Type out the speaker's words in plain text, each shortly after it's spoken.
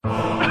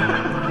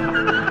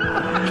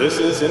This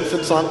is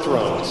Infants on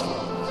Thrones,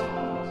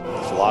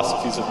 the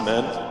philosophies of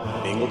men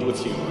mingled with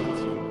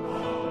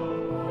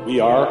humor.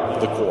 We are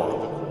the Quorum.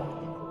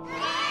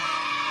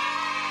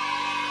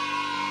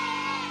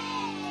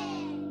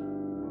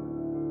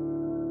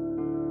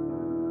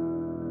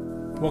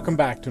 Welcome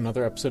back to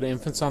another episode of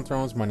Infants on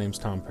Thrones. My name's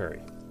Tom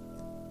Perry.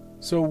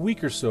 So a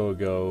week or so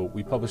ago,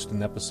 we published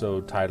an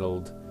episode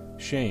titled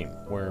Shame,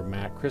 where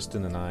Matt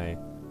Kristen and I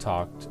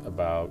talked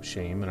about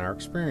shame and our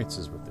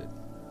experiences with it.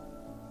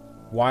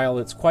 While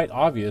it's quite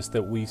obvious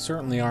that we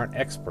certainly aren't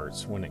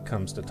experts when it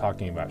comes to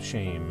talking about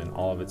shame and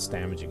all of its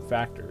damaging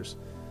factors,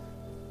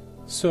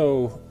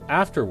 so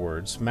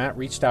afterwards, Matt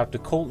reached out to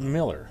Colton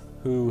Miller,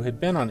 who had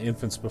been on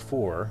Infants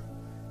before.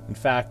 In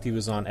fact, he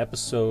was on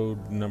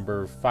episode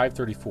number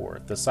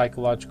 534, The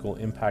Psychological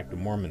Impact of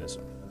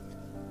Mormonism.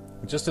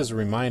 Just as a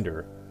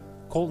reminder,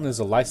 Colton is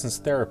a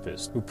licensed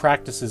therapist who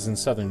practices in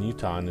southern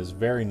Utah and is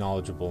very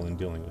knowledgeable in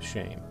dealing with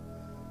shame.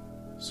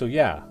 So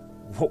yeah,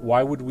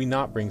 why would we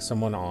not bring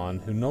someone on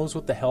who knows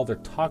what the hell they're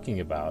talking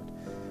about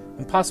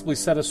and possibly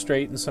set us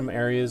straight in some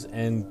areas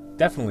and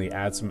definitely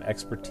add some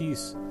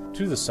expertise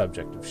to the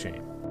subject of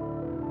shame?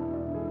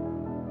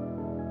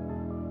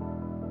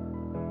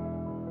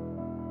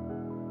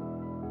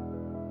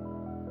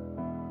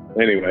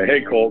 Anyway,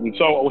 hey Colton.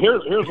 So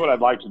here's what I'd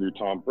like to do,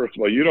 Tom. First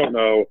of all, you don't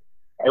know,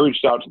 I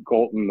reached out to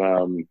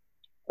Colton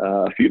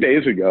a few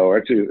days ago,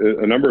 actually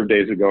a number of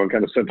days ago, and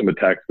kind of sent him a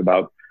text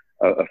about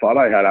a thought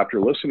I had after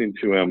listening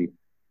to him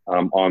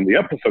on the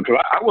episode,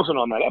 because I wasn't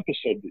on that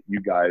episode that you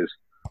guys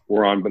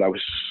were on, but I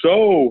was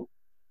so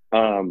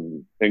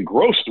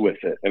engrossed with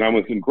it. And I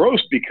was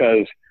engrossed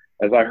because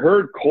as I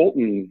heard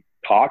Colton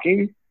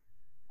talking,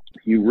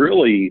 he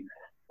really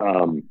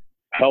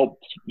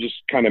helped just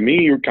kind of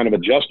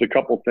adjust a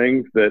couple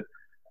things that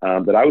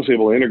I was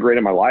able to integrate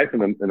in my life.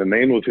 And the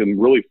main was him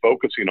really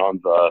focusing on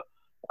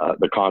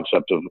the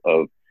concept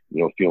of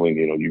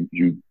feeling,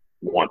 you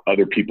want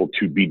other people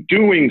to be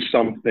doing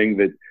something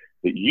that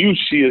you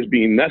see as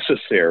being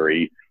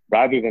necessary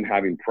rather than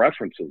having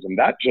preferences. And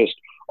that just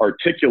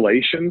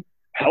articulation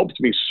helped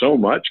me so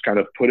much kind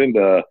of put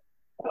into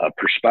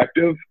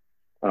perspective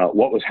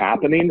what was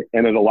happening.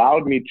 And it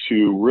allowed me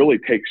to really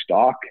take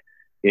stock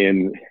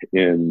in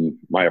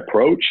my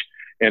approach.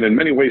 And in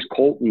many ways,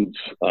 Colton's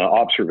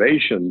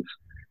observations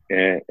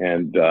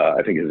and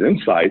I think his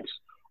insights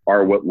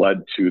are what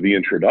led to the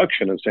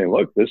introduction and saying,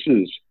 look, this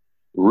is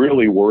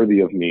really worthy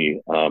of me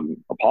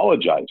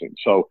apologizing.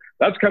 So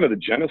that's kind of the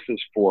genesis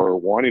for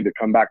wanting to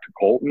come back to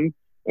Colton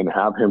and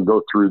have him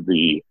go through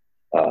the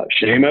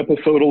shame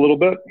episode a little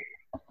bit.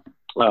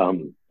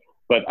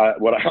 But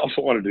what I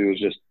also want to do is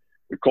just,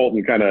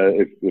 Colton, kind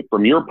of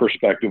from your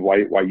perspective,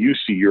 why you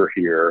see you're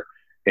here,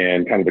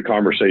 and kind of the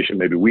conversation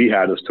maybe we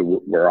had as to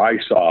where I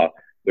saw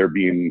there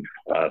being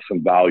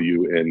some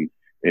value in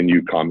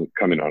you coming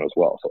on as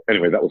well. So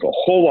anyway, that was a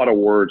whole lot of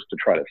words to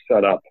try to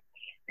set up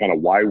kind of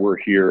why we're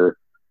here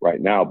right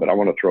now, but I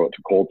want to throw it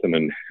to Colton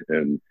and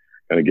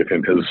kind of give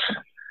him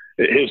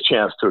his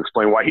chance to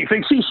explain why he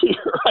thinks he's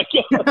here, I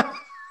guess.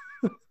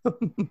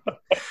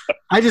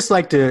 I just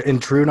like to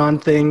intrude on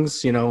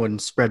things,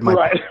 and spread my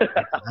right.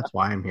 That's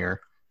why I'm here.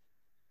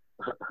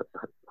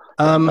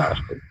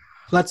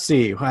 Let's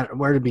see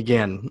where to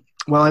begin.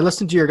 Well, I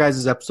listened to your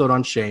guys' episode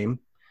on shame.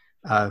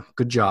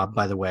 Good job,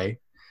 by the way.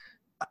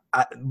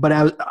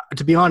 But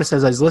to be honest,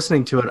 as I was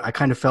listening to it, I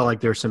kind of felt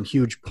like there were some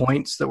huge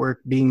points that were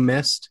being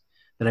missed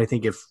that I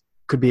think if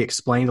could be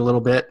explained a little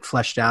bit,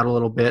 fleshed out a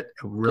little bit,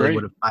 it really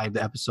would have tied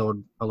the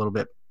episode a little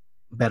bit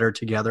better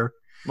together.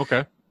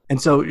 Okay. And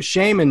so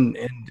shame and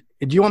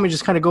do you want me to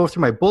just kind of go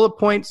through my bullet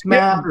points,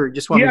 Matt, or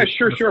just want me to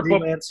sure.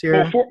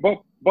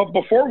 But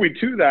before we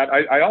do that,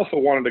 I also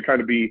wanted to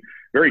kind of be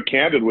very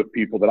candid with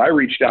people that I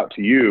reached out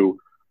to you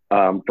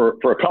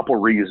for a couple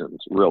of reasons,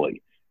 really.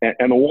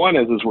 And the one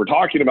is we're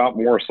talking about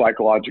more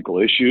psychological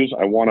issues.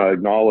 I want to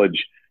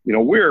acknowledge,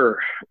 we're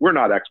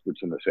not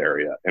experts in this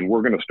area, and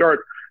we're going to start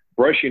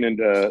brushing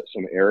into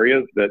some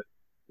areas that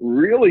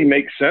really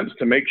make sense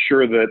to make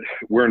sure that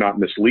we're not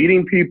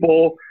misleading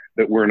people,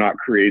 that we're not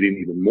creating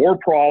even more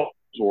problems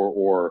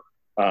or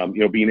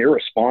being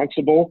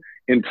irresponsible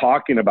in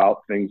talking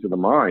about things of the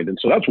mind. And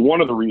so that's one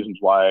of the reasons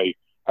why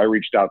I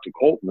reached out to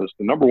Colton, is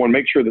to, number one,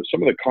 make sure that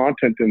some of the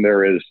content in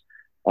there is,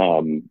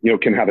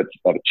 can have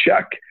a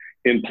check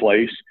in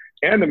place,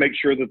 and to make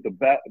sure that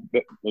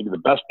maybe the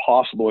best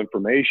possible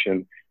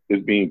information is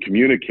being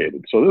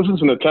communicated. So this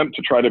is an attempt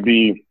to try to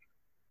be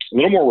a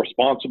little more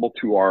responsible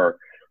to our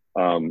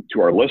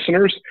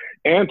listeners,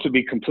 and to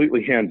be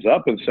completely hands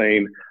up and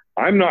saying,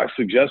 I'm not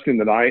suggesting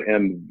that I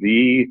am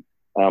the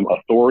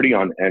authority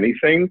on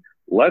anything.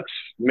 Let's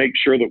make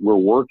sure that we're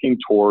working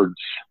towards,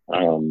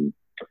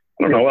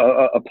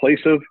 a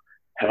place of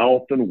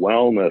health and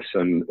wellness,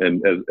 and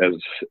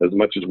as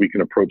much as we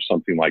can approach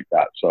something like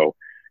that. So,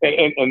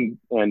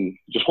 and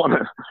just want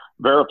to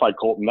verify,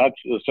 Colton, that's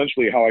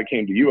essentially how I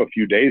came to you a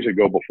few days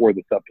ago before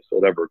this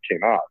episode ever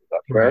came out. Is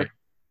that fair? Right.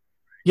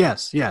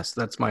 Yes,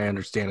 that's my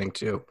understanding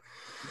too.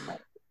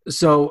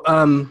 So,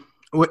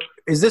 what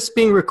is this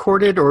being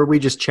recorded, or are we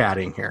just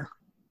chatting here?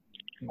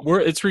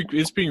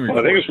 It's being recorded.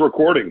 I think it's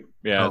recording.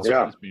 Yeah,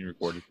 Oh. it's being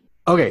recorded.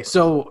 Okay,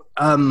 so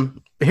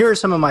here are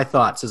some of my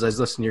thoughts as I was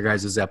listening to your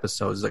guys'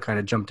 episodes that kind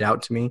of jumped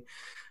out to me.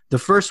 The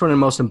first one and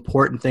most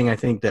important thing I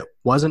think that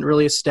wasn't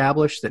really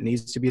established that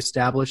needs to be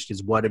established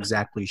is what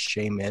exactly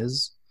shame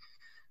is.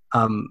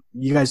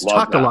 You guys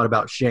talked a lot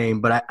about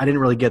shame, but I didn't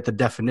really get the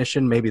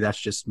definition. Maybe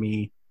that's just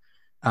me.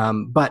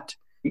 But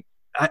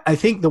I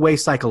think the way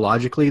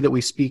psychologically that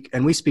we speak,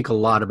 and we speak a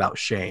lot about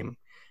shame,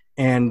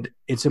 and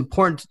it's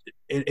important.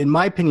 In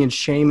my opinion,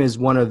 shame is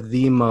one of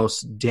the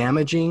most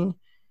damaging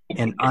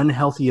and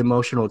unhealthy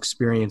emotional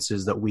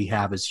experiences that we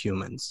have as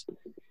humans.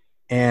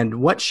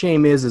 And what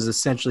shame is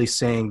essentially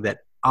saying that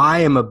I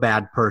am a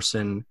bad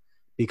person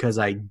because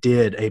I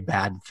did a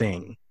bad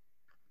thing,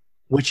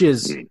 which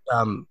is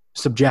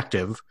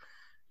subjective.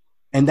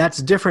 And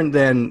that's different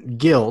than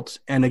guilt.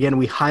 And again,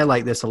 we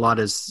highlight this a lot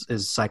as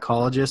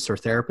psychologists or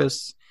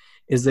therapists,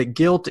 is that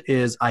guilt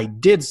is I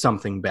did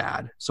something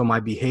bad, so my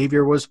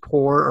behavior was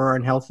poor or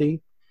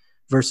unhealthy,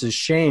 versus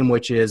shame,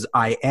 which is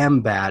I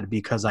am bad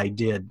because I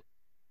did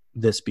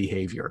this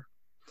behavior.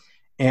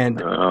 And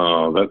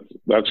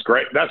that's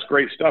great. That's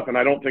great stuff. And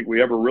I don't think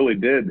we ever really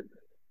did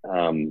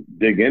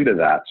dig into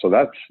that. So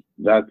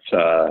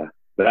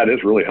that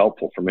is really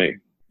helpful for me.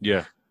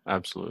 Yeah,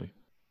 absolutely.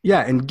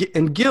 Yeah,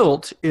 and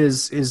guilt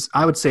is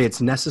I would say it's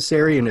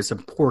necessary and it's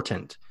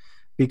important,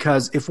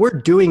 because if we're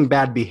doing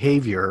bad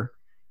behavior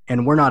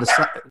and we're not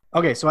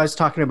okay, so I was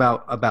talking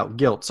about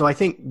guilt. So I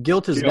think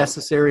guilt is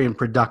necessary and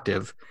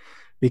productive,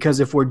 because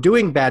if we're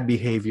doing bad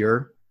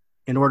behavior,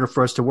 in order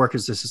for us to work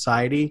as a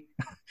society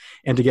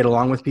and to get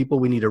along with people,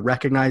 we need to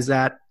recognize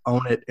that,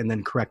 own it, and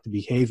then correct the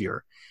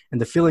behavior. And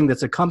the feeling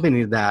that's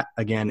accompanied that,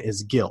 again,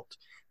 is guilt,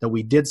 that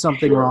we did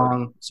something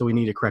wrong, so we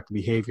need to correct the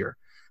behavior.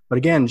 But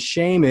again,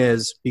 shame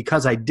is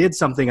because I did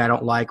something I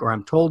don't like or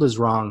I'm told is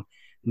wrong,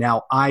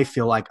 now I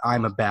feel like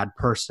I'm a bad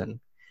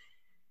person.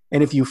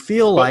 And if you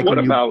feel like... What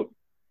about...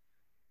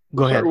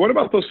 Go ahead. What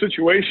about those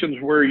situations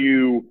where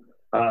you...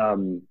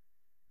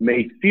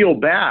 may feel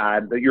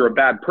bad that you're a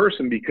bad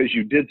person because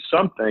you did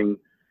something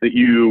that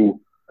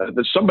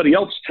that somebody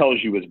else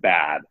tells you is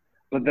bad,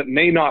 but that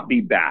may not be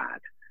bad.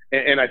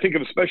 And I think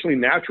of especially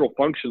natural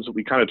functions that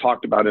we kind of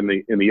talked about in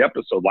the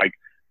episode, like,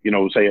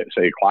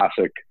 say a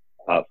classic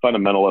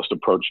fundamentalist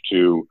approach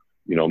to,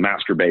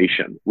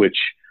 masturbation, which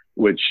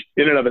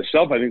in and of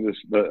itself, I think as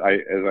I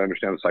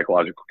understand the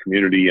psychological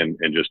community and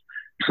just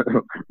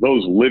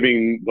those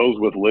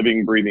with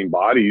living, breathing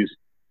bodies,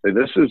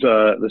 this is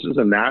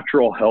a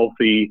natural,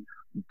 healthy,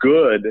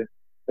 good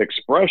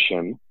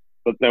expression.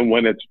 But then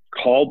when it's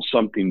called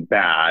something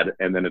bad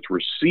and then it's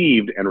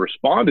received and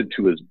responded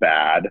to as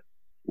bad,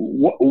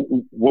 what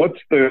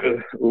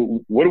do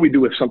we do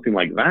with something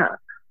like that?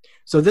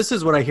 So this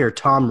is what I hear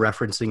Tom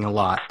referencing a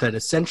lot, that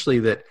essentially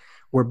that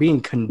we're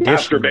being conditioned.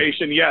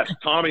 Masturbation, yes.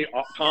 Tom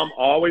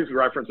always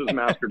references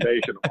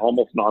masturbation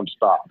almost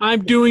nonstop.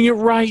 I'm doing it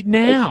right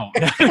now.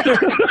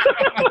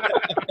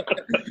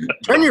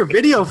 Turn your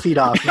video feed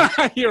off.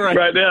 You're right.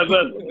 Right, yeah.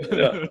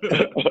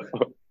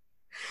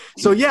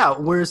 So yeah,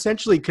 we're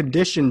essentially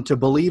conditioned to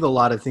believe a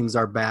lot of things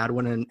are bad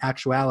when in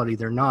actuality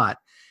they're not.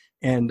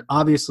 And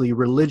obviously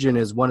religion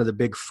is one of the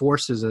big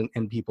forces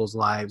in people's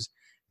lives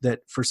that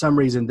for some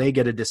reason they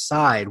get to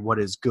decide what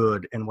is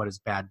good and what is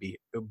bad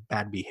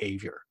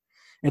behavior.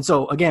 And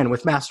so again,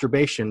 with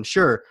masturbation,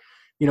 sure,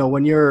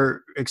 when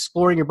you're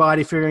exploring your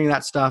body, figuring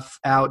that stuff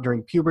out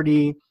during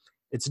puberty,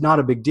 it's not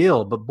a big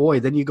deal. But boy,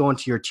 then you go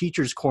into your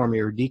teacher's quorum or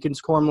your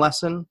deacon's quorum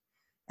lesson,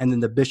 and then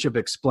the bishop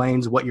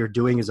explains what you're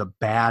doing is a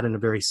bad and a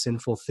very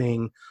sinful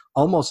thing,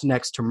 almost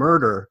next to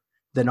murder.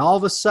 Then all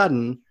of a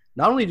sudden,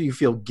 not only do you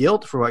feel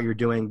guilt for what you're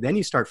doing, then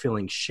you start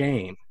feeling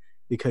shame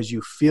because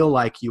you feel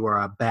like you are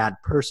a bad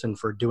person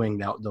for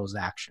doing those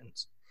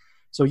actions.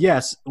 So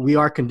yes, we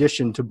are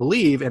conditioned to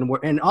believe,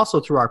 and also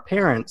through our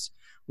parents,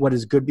 what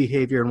is good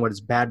behavior and what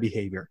is bad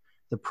behavior.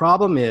 The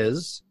problem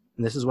is,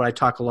 and this is what I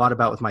talk a lot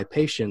about with my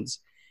patients,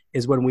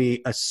 is when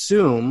we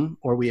assume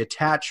or we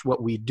attach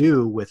what we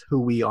do with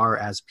who we are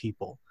as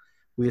people.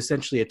 We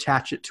essentially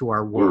attach it to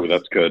our worth. Ooh,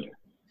 that's good.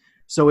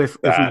 So if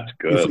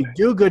we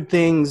do good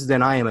things,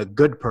 then I am a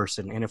good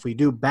person. And if we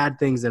do bad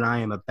things, then I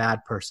am a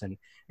bad person.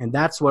 And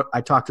that's what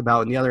I talked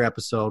about in the other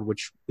episode,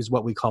 which is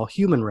what we call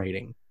human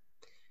rating.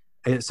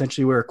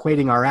 Essentially, we're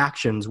equating our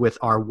actions with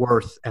our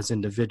worth as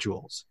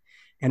individuals.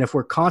 And if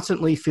we're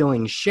constantly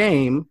feeling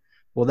shame,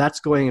 well, that's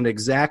going into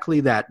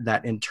exactly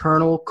that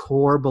internal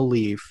core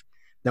belief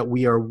that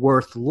we are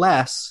worth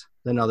less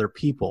than other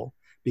people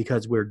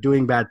because we're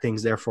doing bad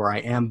things, therefore I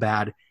am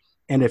bad.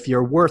 And if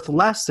you're worth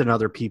less than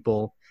other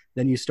people,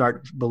 then you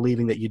start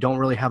believing that you don't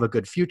really have a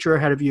good future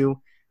ahead of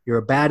you, you're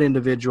a bad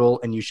individual,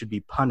 and you should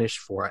be punished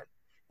for it.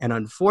 And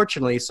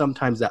unfortunately,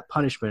 sometimes that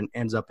punishment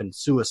ends up in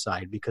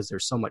suicide because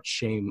there's so much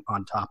shame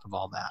on top of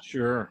all that.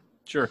 Sure.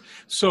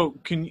 So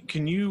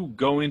can you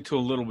go into a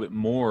little bit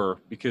more?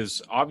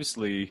 Because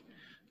obviously,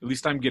 at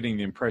least I'm getting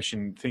the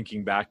impression,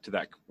 thinking back to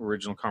that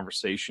original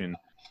conversation,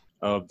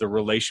 of the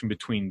relation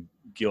between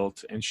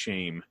guilt and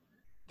shame,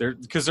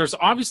 because there's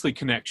obviously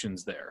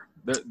connections there.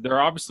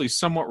 They're obviously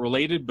somewhat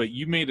related, but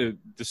you made a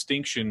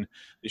distinction.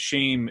 The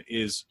shame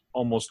is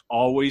almost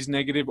always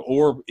negative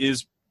or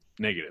is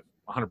negative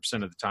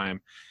 100% of the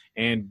time.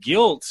 And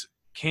guilt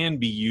can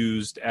be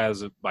used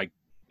as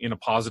in a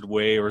positive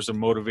way or as a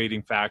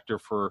motivating factor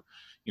for,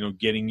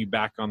 getting you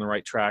back on the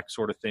right track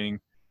sort of thing.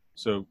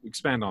 So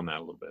expand on that a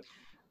little bit.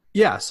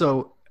 Yeah.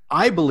 So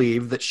I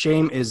believe that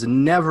shame is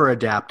never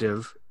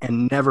adaptive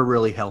and never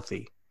really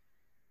healthy,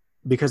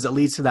 because it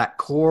leads to that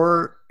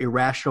core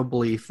irrational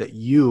belief that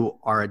you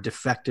are a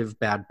defective,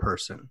 bad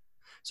person.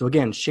 So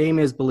again, shame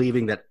is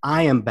believing that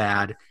I am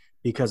bad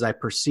because I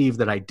perceive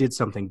that I did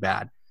something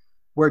bad.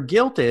 Where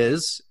guilt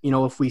is,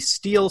 if we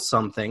steal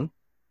something,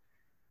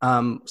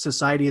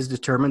 society has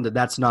determined that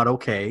that's not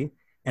okay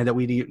and that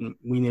we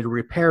need to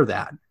repair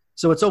that.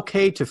 So it's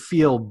okay to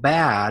feel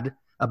bad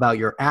about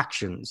your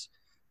actions.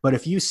 But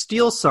if you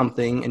steal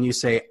something and you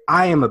say,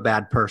 I am a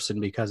bad person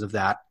because of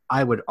that,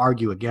 I would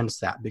argue against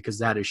that, because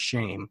that is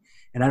shame.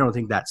 And I don't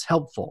think that's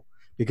helpful,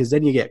 because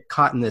then you get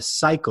caught in this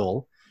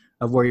cycle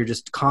of where you're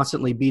just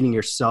constantly beating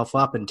yourself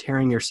up and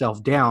tearing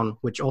yourself down,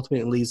 which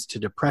ultimately leads to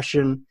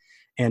depression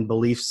and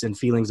beliefs and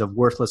feelings of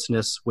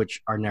worthlessness,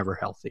 which are never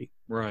healthy.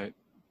 Right.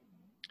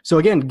 So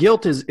again,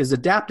 guilt is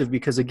adaptive,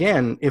 because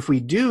again, if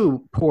we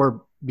do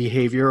poor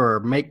behavior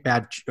or make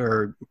bad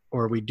or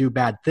we do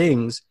bad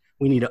things,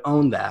 we need to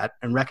own that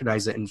and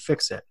recognize it and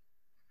fix it.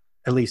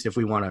 At least if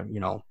we want to,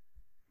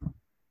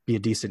 be a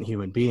decent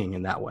human being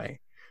in that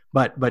way.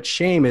 But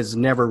shame is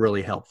never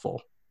really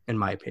helpful, in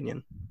my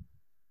opinion.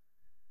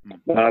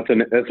 That's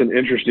an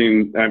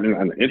interesting, not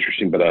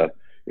interesting, but a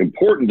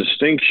important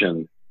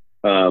distinction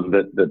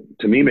that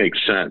to me makes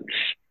sense.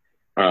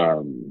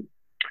 I'm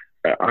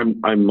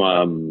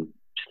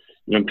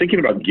thinking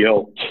about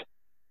guilt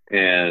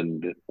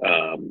and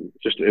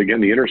just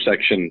again the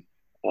intersection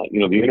of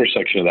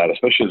that,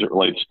 especially as it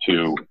relates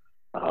to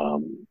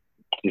I'm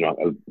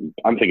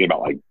thinking about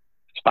like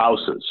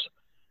spouses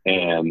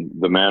and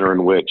the manner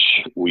in which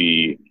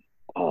we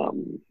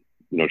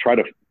try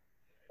to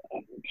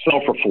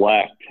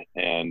self-reflect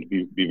and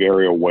be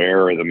very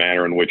aware of the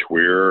manner in which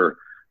we're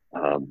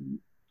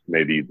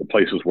maybe the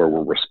places where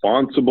we're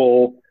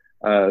responsible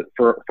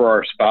for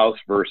our spouse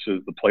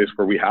versus the place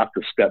where we have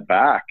to step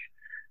back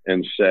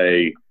and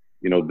say,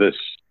 this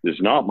is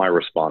not my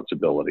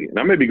responsibility. And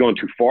I may be going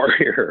too far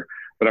here,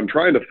 but I'm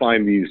trying to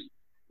find these,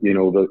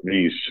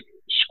 these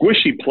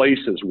squishy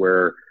places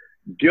where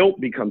guilt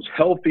becomes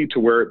healthy to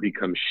where it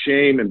becomes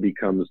shame and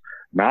becomes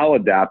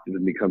maladaptive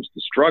and becomes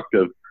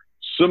destructive,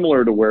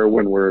 similar to where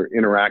when we're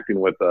interacting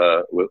with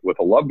a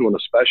loved one,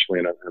 especially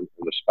and a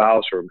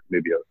spouse or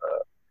maybe a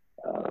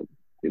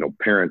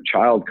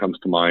parent-child comes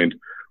to mind,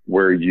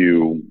 where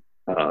you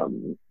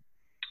feel,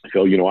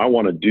 I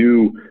want to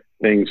do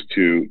things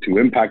to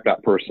impact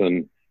that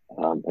person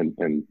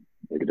and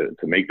maybe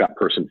to make that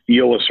person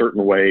feel a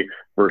certain way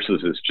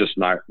versus it's just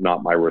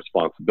not my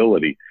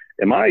responsibility.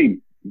 Am I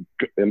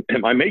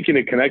making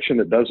a connection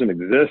that doesn't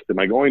exist? Am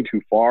I going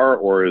too far,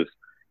 or is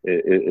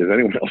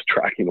anyone else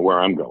tracking where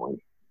I'm going?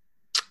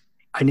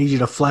 I need you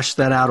to flesh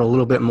that out a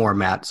little bit more,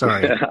 Matt.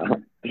 Sorry.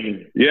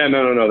 Yeah,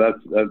 no.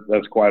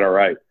 That's quite all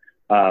right.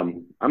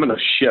 I'm going to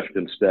shift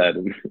instead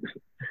and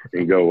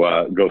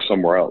go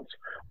somewhere else.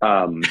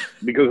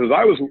 Because as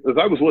I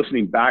was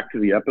listening back to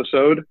the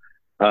episode,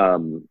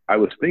 I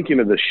was thinking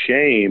of the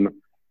shame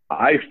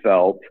I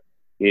felt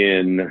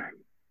when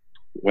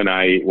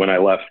I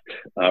left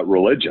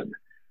religion,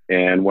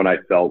 and when I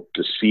felt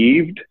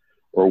deceived,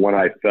 or when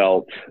I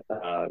felt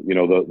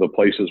the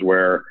places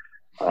where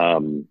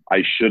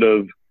I should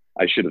have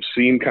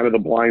seen kind of the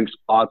blind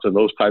spots and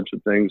those types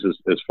of things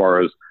as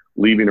far as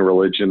leaving a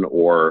religion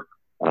or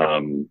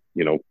kind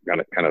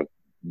of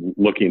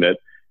looking at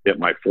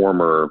my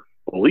former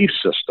belief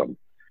system.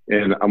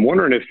 And I'm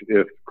wondering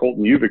if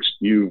Colton, you've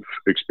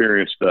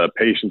experienced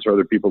patients or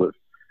other people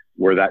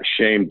where that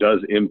shame does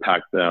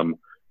impact them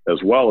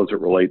as well as it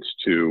relates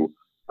to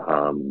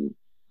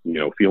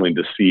feeling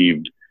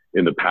deceived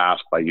in the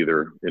past by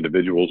either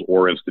individuals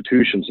or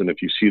institutions, and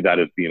if you see that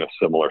as being a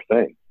similar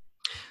thing.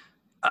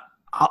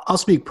 I'll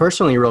speak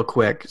personally real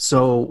quick.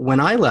 So when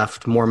I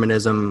left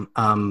Mormonism,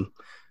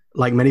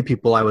 like many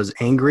people, I was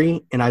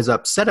angry and I was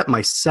upset at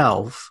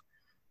myself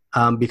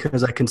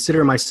because I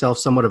consider myself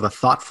somewhat of a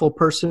thoughtful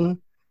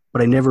person,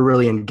 but I never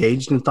really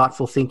engaged in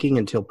thoughtful thinking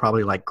until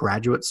probably like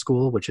graduate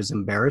school, which is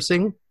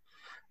embarrassing.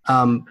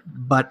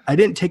 But I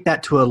didn't take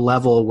that to a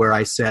level where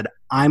I said,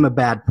 I'm a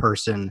bad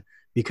person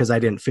because I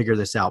didn't figure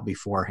this out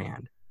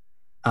beforehand.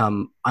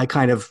 I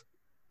kind of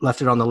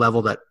left it on the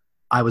level that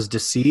I was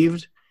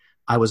deceived.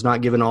 I was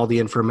not given all the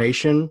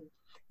information.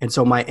 And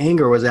so my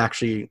anger was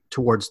actually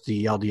towards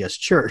the LDS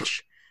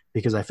Church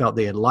because I felt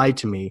they had lied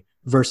to me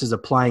versus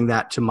applying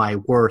that to my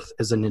worth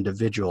as an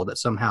individual, that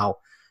somehow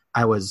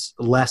I was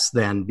less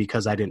than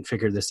because I didn't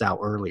figure this out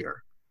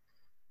earlier.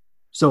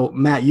 So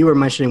Matt, you were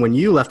mentioning when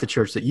you left the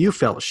church that you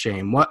felt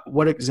shame.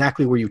 What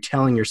exactly were you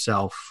telling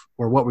yourself,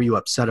 or what were you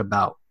upset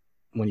about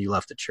when you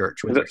left the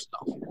church with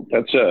yourself?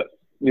 That's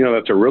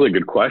a really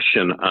good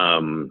question.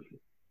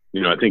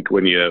 I think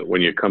when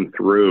you come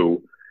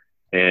through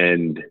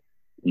and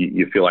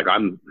you feel like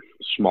I'm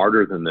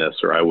smarter than this,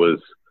 or I was,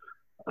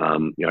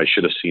 I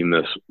should have seen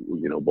this,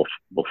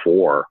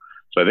 before.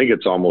 So I think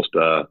it's almost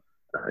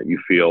you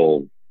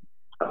feel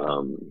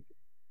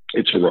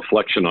it's a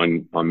reflection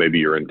on maybe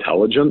your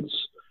intelligence,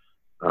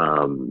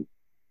 and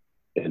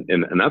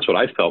that's what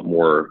I felt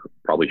more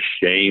probably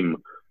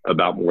shame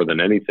about more than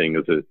anything.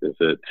 Is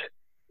it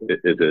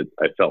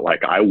I felt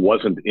like I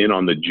wasn't in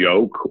on the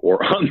joke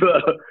or on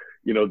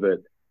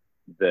the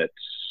that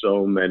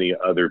so many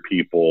other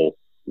people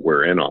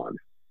were in on.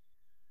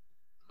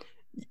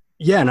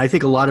 Yeah, and I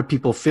think a lot of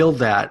people feel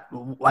that.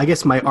 I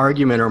guess my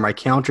argument or my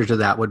counter to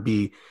that would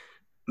be,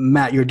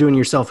 Matt, you're doing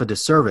yourself a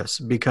disservice,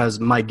 because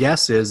my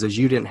guess is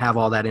you didn't have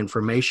all that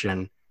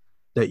information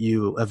that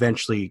you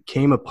eventually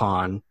came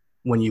upon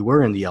when you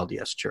were in the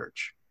LDS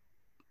church,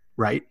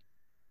 right?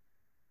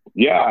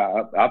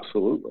 Yeah,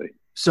 absolutely.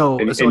 So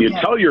you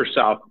tell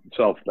yourself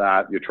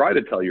that, you try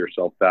to tell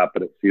yourself that,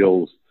 but it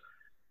feels,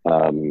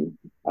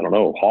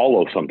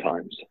 hollow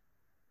sometimes.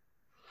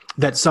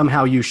 That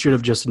somehow you should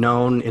have just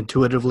known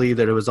intuitively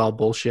that it was all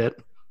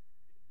bullshit.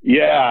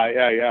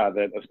 Yeah.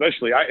 That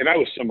especially, I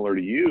was similar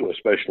to you.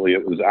 Especially,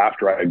 it was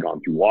after I had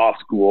gone through law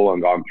school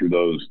and gone through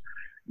those,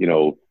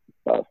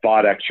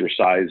 thought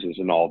exercises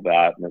and all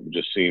that, and it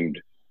just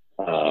seemed,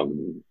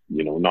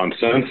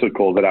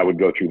 nonsensical that I would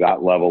go through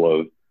that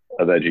level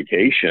of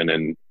education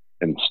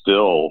and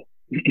still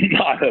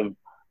not have,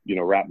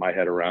 wrapped my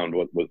head around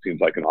what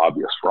seems like an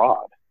obvious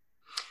fraud.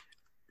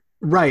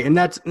 Right. And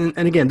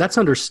again, that's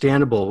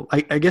understandable.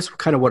 I guess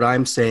kind of what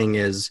I'm saying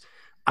is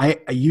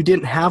you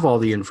didn't have all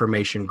the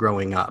information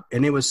growing up,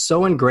 and it was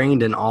so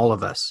ingrained in all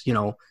of us,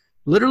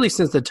 literally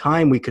since the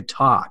time we could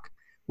talk,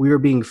 we were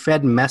being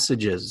fed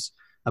messages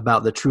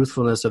about the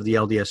truthfulness of the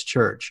LDS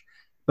church.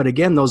 But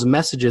again, those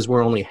messages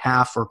were only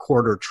half or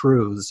quarter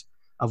truths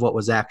of what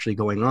was actually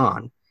going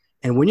on.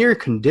 And when you're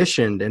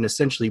conditioned and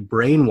essentially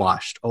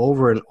brainwashed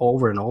over and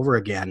over and over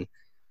again,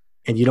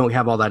 and you don't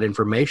have all that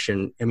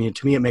information, I mean,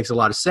 to me, it makes a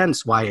lot of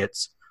sense why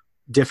it's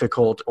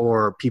difficult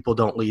or people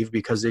don't leave,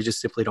 because they just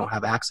simply don't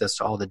have access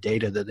to all the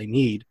data that they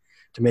need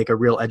to make a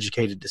real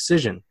educated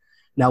decision.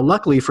 Now,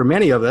 luckily for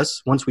many of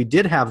us, once we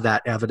did have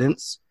that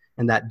evidence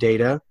and that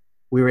data,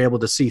 we were able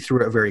to see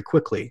through it very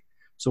quickly.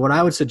 So what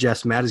I would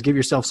suggest, Matt, is give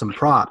yourself some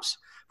props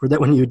for that.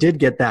 When you did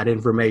get that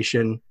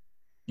information,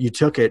 you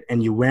took it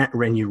and you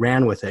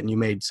ran with it, and you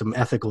made some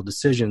ethical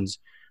decisions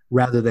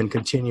rather than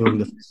continuing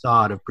the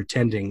facade of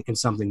pretending in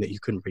something that you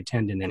couldn't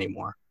pretend in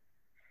anymore.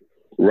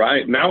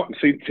 Right. Now,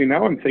 see,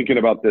 now I'm thinking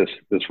about this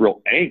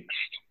real angst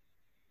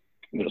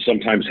that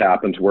sometimes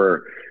happens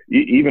where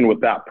even with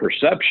that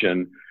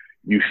perception,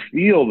 you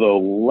feel though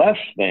less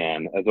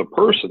than as a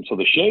person. So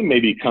the shame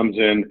maybe comes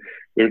in,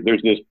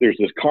 there's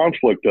this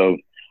conflict of,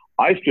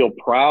 I feel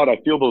proud. I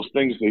feel those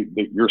things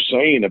that you're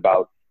saying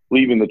about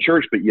leaving the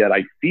church, but yet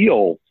I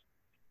feel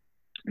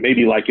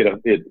maybe like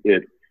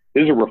it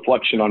is a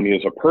reflection on me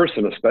as a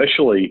person,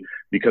 especially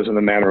because of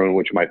the manner in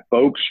which my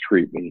folks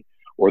treat me,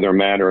 or their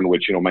manner in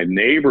which, my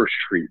neighbors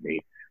treat me.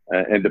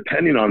 And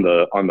depending on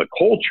the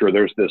culture,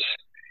 there's this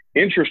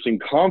interesting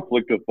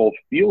conflict of both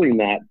feeling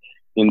that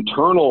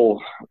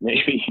internal,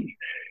 maybe,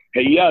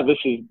 hey, yeah, this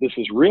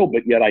is real,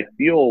 but yet I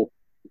feel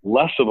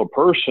less of a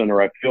person,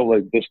 or I feel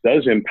like this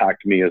does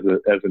impact me as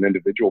an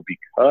individual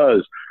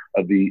because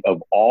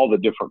of all the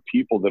different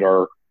people that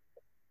are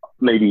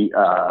maybe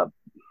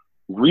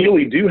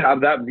really do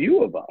have that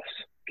view of us.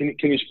 Can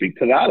you speak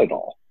to that at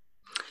all?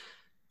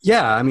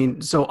 Yeah, I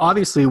mean, so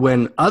obviously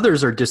when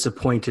others are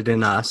disappointed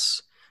in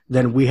us,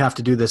 then we have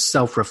to do this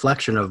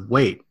self-reflection of,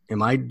 wait,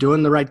 am I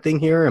doing the right thing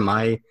here? Am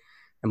I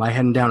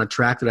heading down a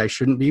track that I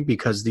shouldn't be,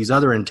 because these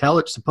other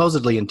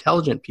supposedly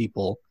intelligent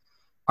people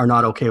are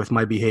not okay with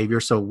my behavior?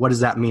 So what does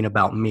that mean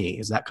about me?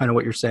 Is that kind of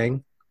what you're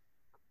saying?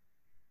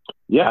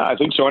 Yeah, I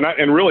think so.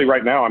 And really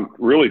right now, I'm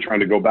really trying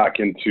to go back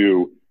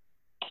into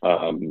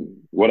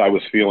what I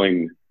was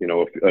feeling,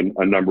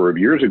 a number of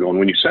years ago. And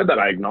when you said that,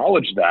 I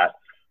acknowledged that,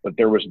 but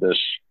there was this,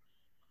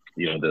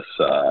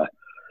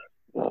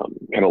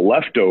 kind of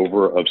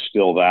leftover of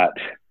still that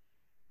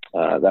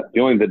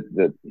feeling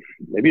that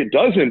maybe it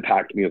does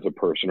impact me as a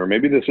person, or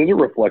maybe this is a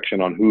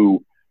reflection on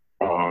who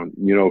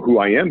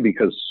I am,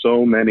 because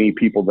so many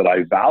people that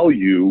I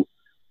value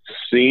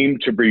seem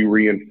to be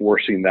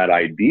reinforcing that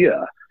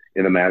idea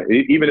in a manner,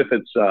 even if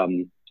it's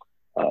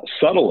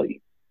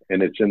subtly,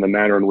 and it's in the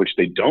manner in which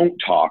they don't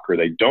talk or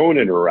they don't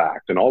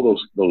interact, and all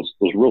those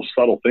real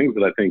subtle things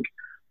that I think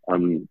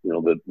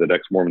the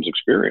ex-Mormons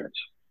experience.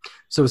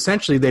 So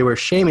essentially, they were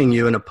shaming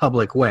you in a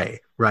public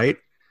way, right?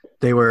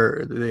 They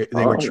were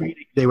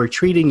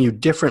treating you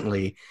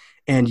differently,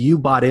 and you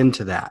bought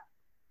into that.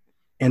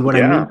 And what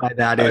I mean by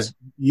that is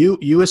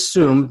you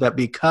assumed that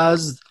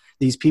because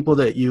these people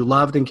that you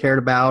loved and cared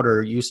about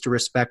or used to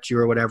respect you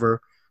or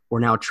whatever were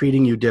now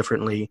treating you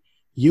differently,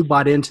 you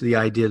bought into the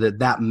idea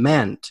that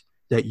meant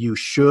that you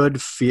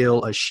should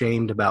feel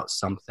ashamed about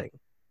something.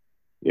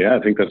 Yeah, I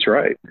think that's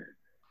right.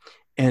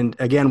 And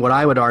again, what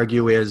I would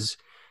argue is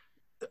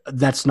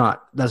That's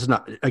not,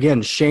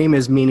 again, shame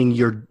is meaning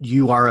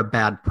you are a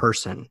bad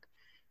person.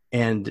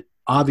 And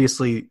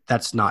obviously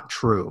that's not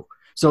true.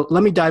 So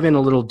let me dive in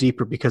a little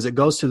deeper, because it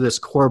goes to this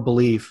core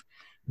belief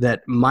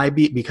that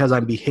because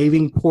I'm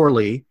behaving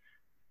poorly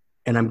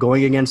and I'm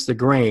going against the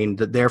grain,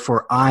 that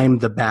therefore I'm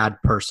the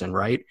bad person,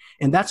 right?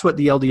 And that's what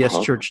the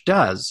LDS Church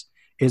does.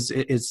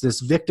 It's this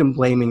victim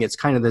blaming. It's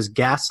kind of this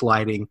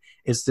gaslighting.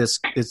 It's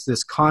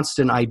this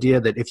constant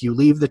idea that if you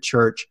leave the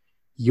church,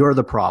 you're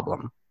the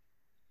problem,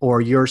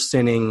 or you're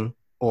sinning,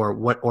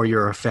 or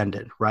you're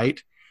offended,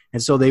 right?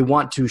 And so they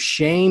want to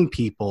shame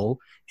people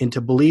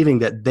into believing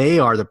that they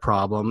are the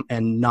problem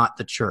and not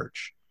the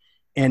church.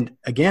 And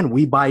again,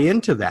 we buy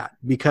into that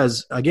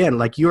because, again,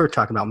 like you were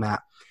talking about,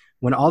 Matt,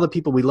 when all the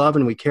people we love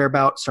and we care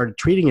about started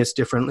treating us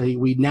differently,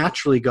 we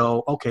naturally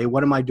go, okay,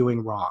 what am I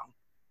doing wrong?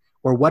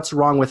 Or what's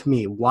wrong with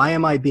me? Why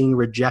am I being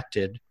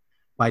rejected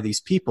by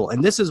these people?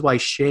 And this is why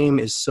shame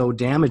is so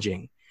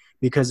damaging,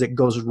 because it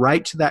goes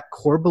right to that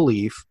core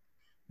belief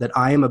that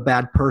I am a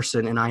bad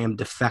person and I am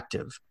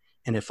defective.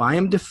 And if I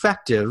am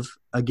defective,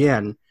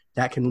 again,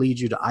 that can lead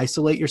you to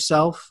isolate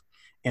yourself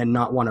and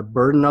not want to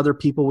burden other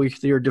people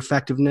with your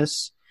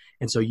defectiveness.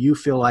 And so you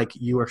feel like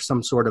you are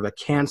some sort of a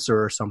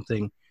cancer or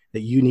something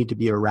that you need to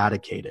be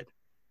eradicated.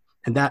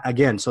 And that,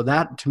 again, so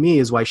that to me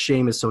is why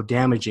shame is so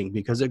damaging,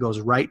 because it goes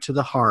right to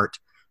the heart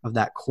of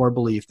that core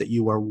belief that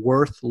you are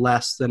worth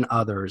less than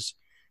others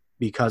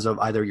because of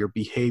either your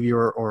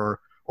behavior or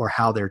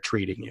how they're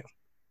treating you.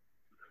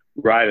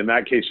 Right. In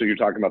that case, so you're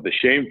talking about the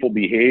shameful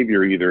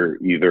behavior,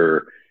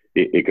 either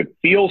it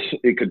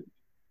could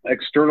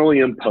externally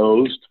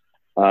imposed,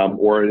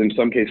 or in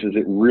some cases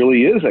it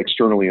really is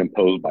externally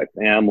imposed by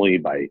family,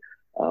 by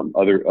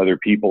other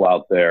people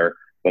out there.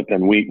 But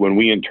then when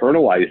we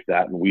internalize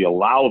that and we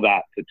allow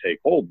that to take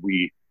hold,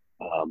 we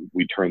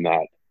turn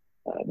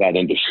that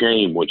into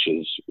shame, which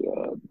is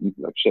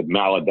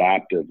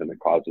maladaptive, and it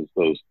causes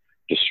those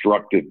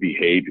destructive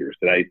behaviors.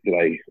 Did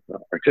I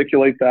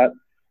articulate that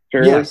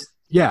fairly? Yes.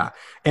 Yeah.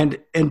 And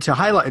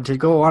to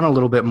go on a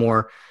little bit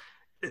more,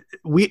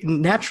 we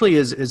naturally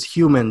as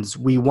humans,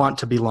 we want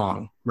to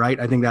belong, right?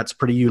 I think that's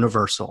pretty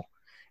universal.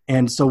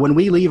 And so when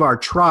we leave our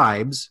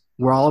tribes,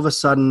 we're all of a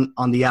sudden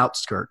on the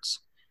outskirts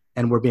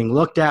and we're being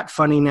looked at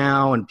funny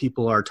now, and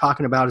people are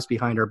talking about us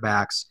behind our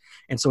backs.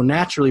 And so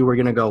naturally we're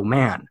going to go,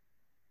 man,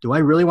 do I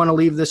really want to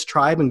leave this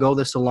tribe and go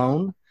this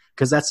alone?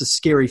 Because that's a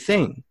scary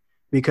thing,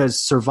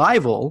 because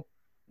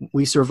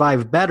we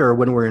survive better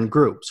when we're in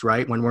groups,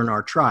 right? When we're in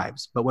our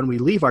tribes. But when we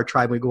leave our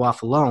tribe, we go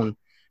off alone.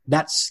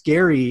 That's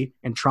scary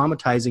and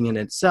traumatizing in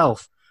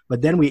itself.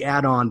 But then we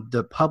add on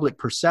the public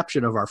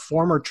perception of our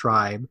former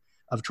tribe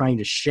of trying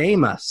to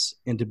shame us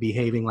into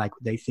behaving like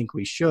they think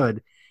we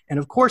should. And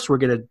of course, we're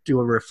going to do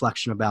a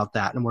reflection about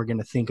that, and we're going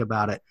to think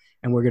about it,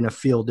 and we're going to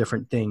feel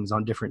different things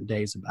on different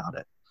days about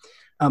it.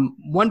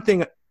 One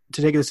thing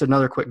to take this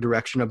another quick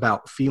direction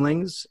about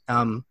feelings,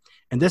 and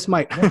this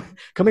might,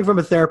 coming from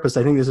a therapist,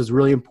 I think this is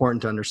really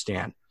important to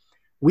understand.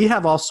 We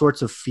have all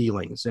sorts of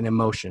feelings and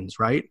emotions,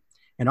 right?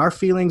 And our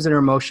feelings and our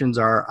emotions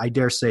are, I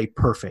dare say,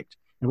 perfect.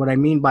 And what I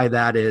mean by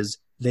that is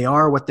they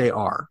are what they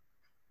are.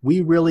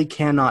 We really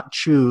cannot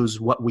choose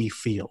what we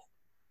feel.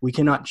 We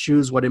cannot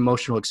choose what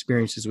emotional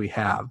experiences we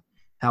have.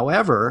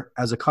 However,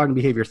 as a cognitive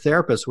behavior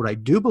therapist, what I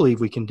do believe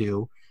we can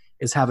do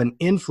is have an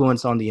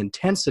influence on the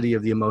intensity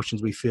of the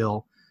emotions we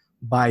feel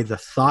by the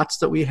thoughts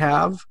that we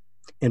have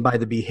and by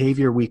the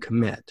behavior we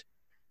commit.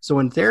 So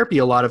in therapy,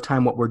 a lot of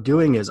time what we're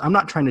doing is I'm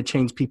not trying to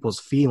change people's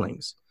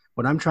feelings.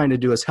 What I'm trying to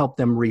do is help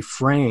them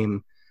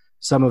reframe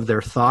some of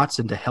their thoughts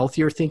into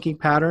healthier thinking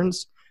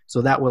patterns,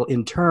 so that will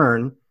in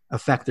turn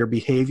affect their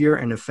behavior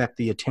and affect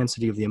the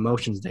intensity of the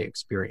emotions they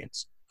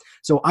experience.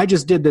 So I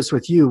just did this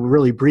with you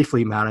really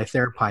briefly, Matt. I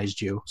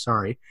therapized you,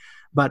 sorry.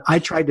 But I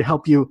tried to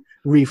help you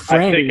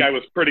reframe. I think I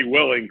was pretty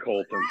willing,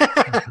 Colton.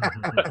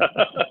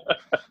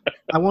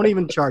 I won't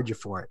even charge you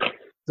for it.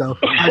 So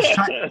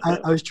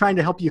I was trying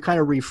to help you kind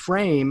of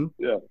reframe,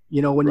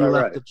 when you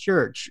left the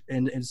church,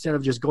 and instead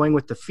of just going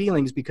with the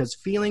feelings, because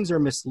feelings are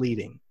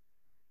misleading.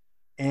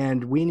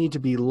 And we need to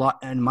be,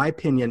 in my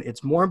opinion,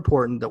 it's more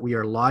important that we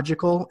are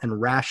logical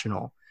and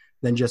rational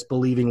than just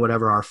believing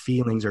whatever our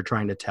feelings are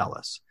trying to tell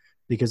us.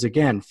 Because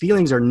again,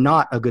 feelings are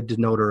not a good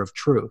denoter of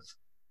truth.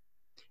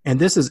 And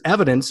this is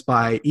evidenced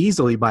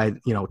easily by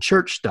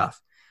church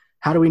stuff.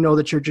 How do we know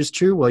the church is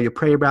true? Well, you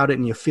pray about it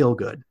and you feel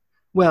good.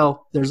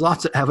 Well, there's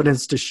lots of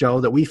evidence to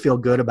show that we feel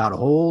good about a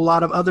whole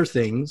lot of other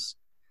things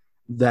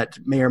that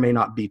may or may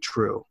not be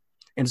true.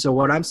 And so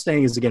what I'm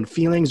saying is, again,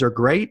 feelings are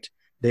great.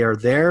 They are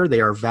there.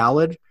 They are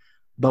valid.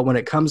 But when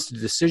it comes to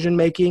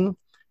decision-making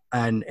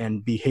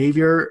and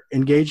behavior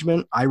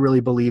engagement, I really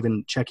believe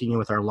in checking in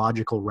with our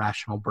logical,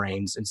 rational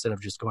brains instead of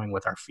just going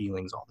with our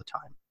feelings all the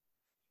time.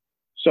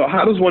 So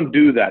how does one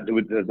do that?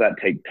 Does that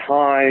take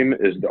time?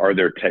 Are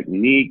there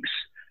techniques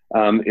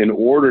in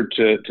order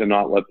to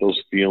not let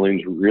those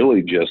feelings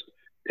really just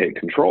take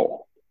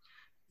control?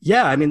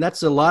 Yeah, I mean,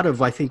 that's a lot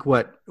of, I think,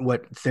 what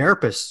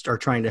therapists are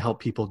trying to help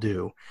people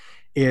do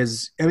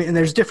is, I mean, and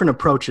there's different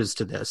approaches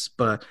to this,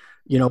 but,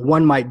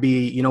 one might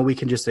be, we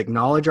can just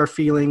acknowledge our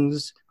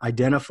feelings,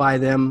 identify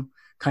them,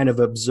 kind of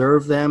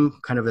observe them,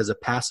 kind of as a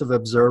passive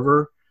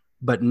observer,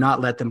 but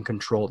not let them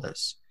control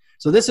this.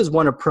 So this is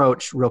one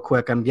approach, real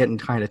quick, I'm getting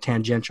kind of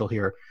tangential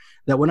here,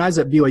 that when I was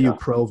at BYU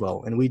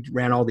Provo and we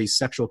ran all these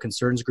sexual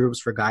concerns groups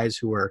for guys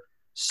who were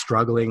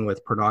struggling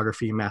with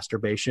pornography and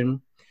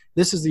masturbation,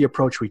 this is the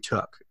approach we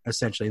took,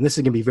 essentially. And this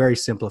is going to be very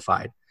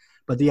simplified.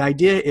 But the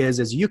idea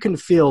is you can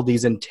feel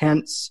these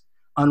intense,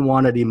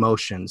 unwanted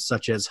emotions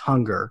such as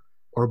hunger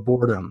or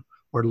boredom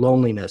or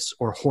loneliness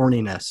or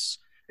horniness,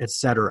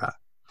 etc.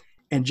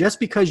 And just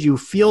because you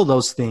feel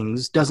those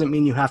things doesn't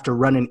mean you have to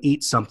run and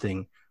eat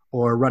something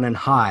or run and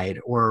hide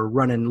or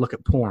run and look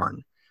at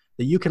porn.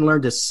 That you can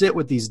learn to sit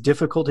with these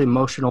difficult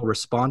emotional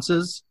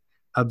responses,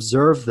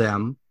 observe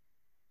them,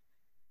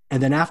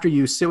 and then after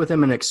you sit with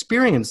them and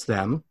experience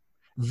them,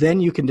 then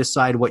you can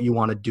decide what you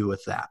want to do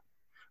with that,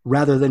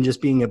 rather than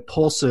just being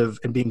impulsive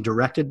and being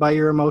directed by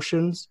your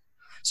emotions.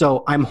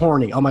 So I'm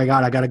horny. Oh my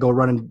God, I got to go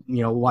run and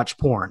watch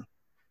porn.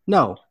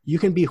 No, you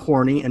can be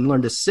horny and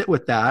learn to sit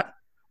with that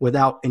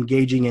without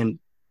engaging in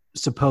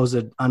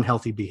supposed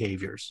unhealthy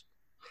behaviors.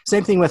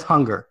 Same thing with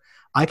hunger.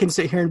 I can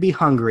sit here and be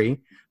hungry,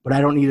 but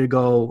I don't need to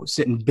go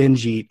sit and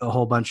binge eat a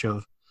whole bunch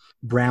of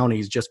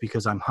brownies just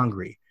because I'm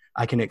hungry.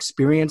 I can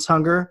experience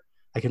hunger.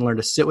 I can learn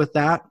to sit with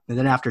that. And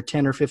then after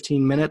 10 or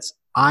 15 minutes,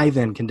 I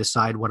then can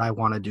decide what I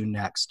want to do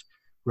next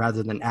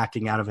rather than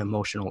acting out of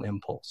emotional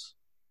impulse.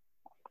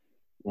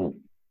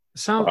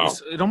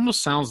 It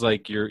almost sounds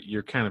like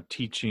you're kind of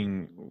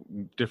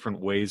teaching different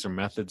ways or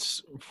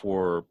methods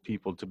for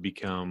people to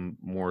become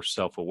more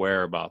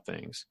self-aware about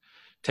things.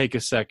 Take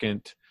a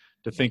second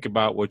to think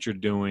about what you're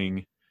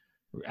doing,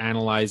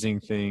 analyzing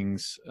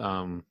things.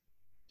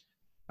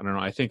 I don't know.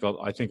 I think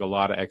a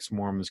lot of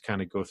ex-Mormons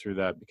kind of go through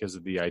that because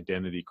of the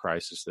identity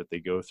crisis that they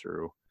go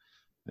through.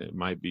 It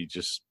might be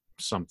just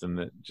something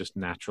that just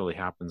naturally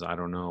happens. I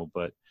don't know,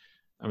 but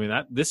I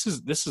mean this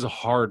is a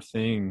hard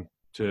thing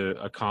to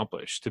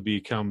accomplish, to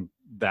become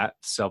that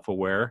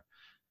self-aware,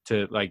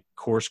 to like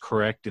course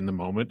correct in the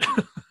moment.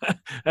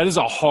 That is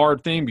a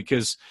hard thing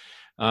because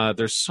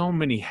there's so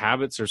many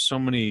habits, there's so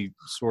many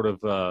sort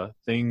of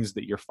things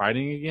that you're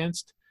fighting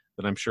against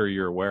that I'm sure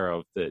you're aware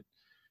of that,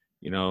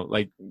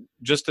 like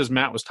just as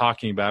Matt was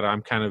talking about it,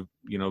 I'm kind of,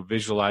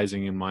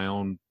 visualizing in my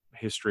own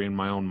history, in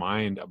my own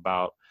mind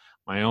about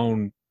my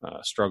own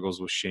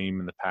struggles with shame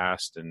in the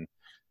past. And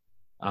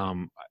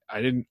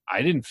I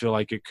didn't feel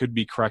like it could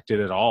be corrected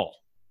at all,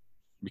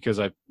 because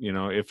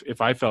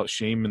if I felt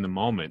shame in the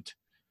moment,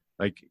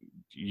 like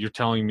you're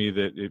telling me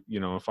that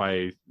if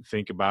I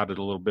think about it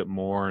a little bit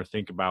more and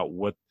think about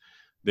what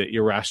the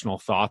irrational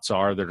thoughts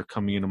are that are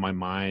coming into my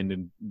mind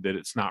and that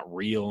it's not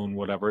real and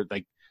whatever,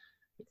 like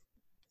it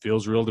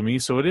feels real to me.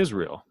 So it is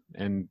real.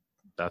 And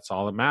that's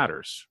all that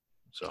matters.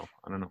 So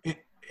I don't know.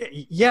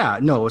 Yeah,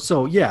 no.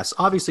 So yes,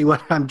 obviously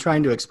what I'm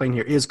trying to explain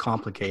here is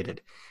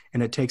complicated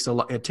and it takes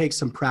it takes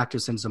some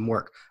practice and some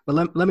work.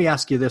 But let me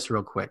ask you this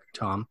real quick,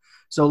 Tom.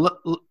 So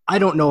I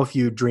don't know if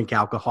you drink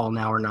alcohol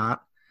now or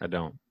not. I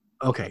don't.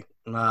 Okay.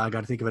 I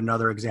got to think of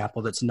another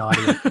example that's not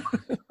even.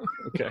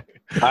 Okay.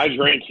 I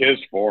drink his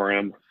for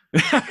him.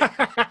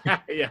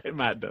 Yeah,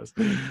 Matt does.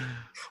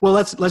 Well,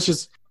 let's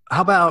just,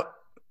 how about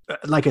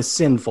like a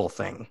sinful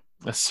thing?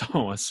 A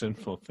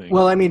sinful thing.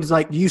 Well, I mean, it's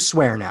like you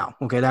swear now.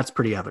 Okay, that's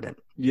pretty evident.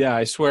 Yeah,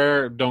 I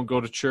swear, don't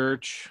go to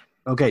church.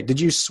 Okay, did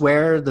you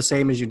swear the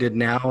same as you did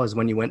now as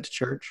when you went to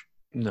church?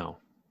 No.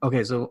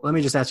 Okay, so let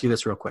me just ask you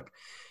this real quick.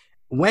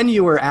 When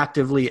you were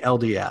actively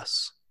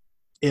LDS,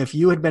 if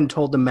you had been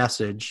told the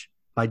message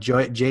by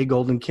J.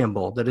 Golden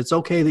Kimball that it's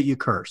okay that you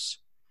curse,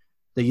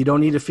 that you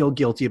don't need to feel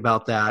guilty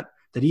about that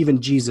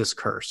even Jesus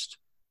cursed,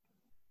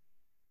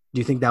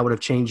 do you think that would have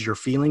changed your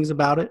feelings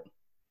about it?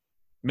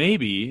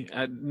 Maybe.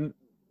 I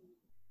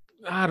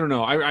don't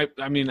know.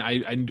 I mean,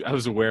 I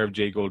was aware of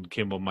J. Golden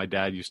Kimball. My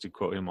dad used to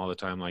quote him all the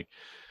time, like,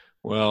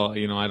 well,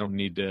 I don't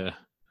need to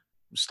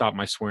stop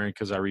my swearing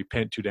because I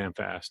repent too damn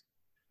fast.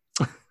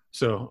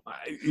 So,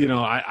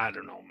 I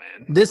don't know,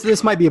 man.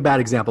 This might be a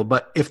bad example,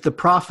 but if the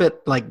prophet,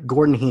 like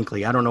Gordon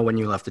Hinckley, I don't know when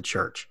you left the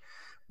church,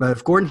 but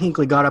if Gordon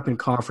Hinckley got up in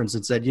conference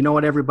and said, you know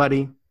what,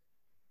 everybody,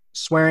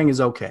 swearing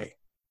is okay.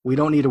 We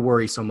don't need to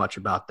worry so much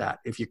about that.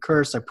 If you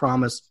curse, I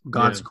promise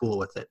God's cool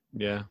with it.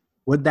 Yeah.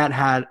 Would that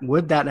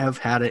have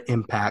had an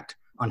impact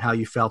on how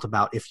you felt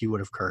about if you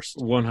would have cursed?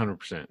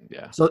 100%.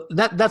 Yeah. So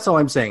that's all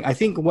I'm saying. I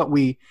think what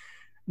we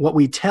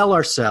tell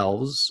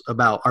ourselves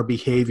about our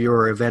behavior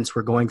or events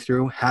we're going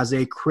through has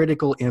a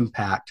critical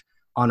impact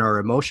on our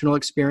emotional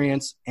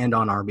experience and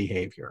on our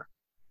behavior.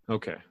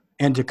 Okay.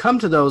 And to come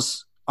to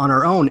those on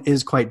our own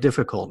is quite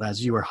difficult,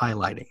 as you were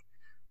highlighting.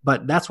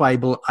 But that's why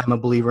I'm a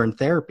believer in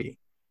therapy,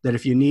 that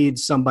if you need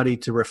somebody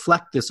to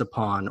reflect this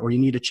upon, or you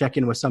need to check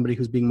in with somebody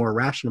who's being more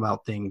rational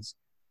about things,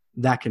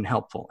 that can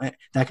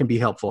be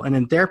helpful. And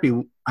in therapy,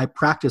 I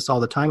practice all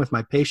the time with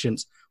my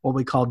patients what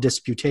we call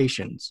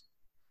disputations.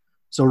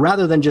 So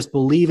rather than just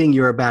believing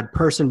you're a bad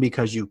person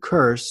because you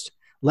cursed,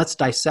 let's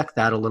dissect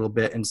that a little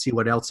bit and see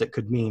what else it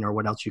could mean or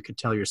what else you could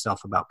tell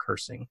yourself about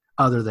cursing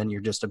other than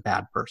you're just a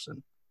bad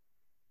person.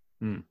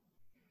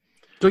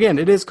 So again,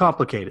 it is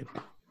complicated,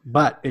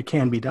 but it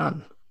can be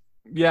done.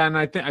 Yeah, and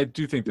I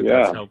do think that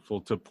that's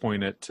helpful to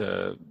point it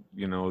to,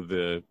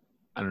 the,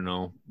 I don't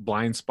know,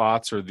 blind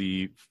spots or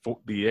the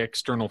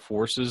external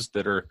forces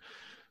that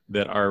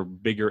are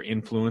bigger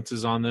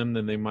influences on them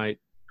than they might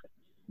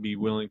be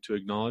willing to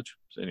acknowledge.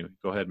 So anyway,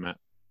 go ahead, Matt.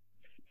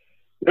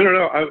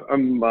 No.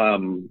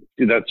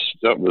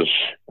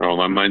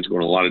 My mind's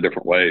going a lot of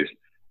different ways.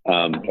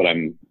 But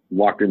I'm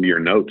walked into your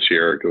notes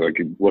here because I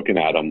keep looking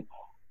at them.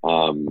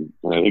 And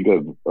I think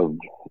of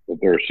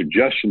there are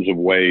suggestions of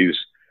ways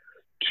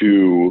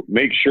to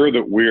make sure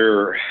that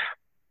we're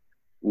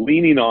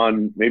leaning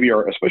on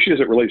especially as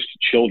it relates to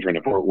children,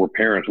 if we're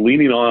parents,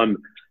 leaning on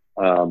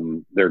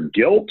their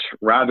guilt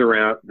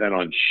rather than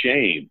on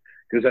shame,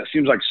 because that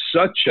seems like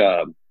such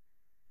a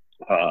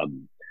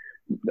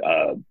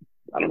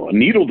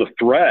needle to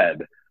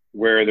thread,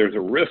 where there's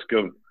a risk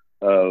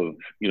of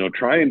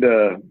trying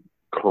to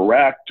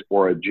correct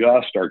or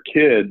adjust our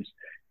kids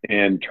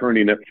and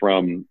turning it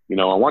from,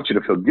 I want you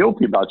to feel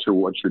guilty about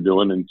what you're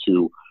doing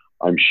into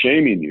I'm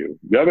shaming you.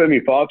 Do you have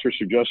any thoughts or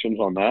suggestions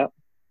on that?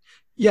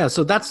 Yeah,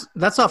 so that's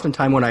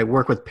oftentimes when I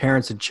work with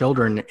parents and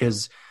children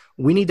is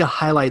we need to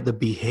highlight the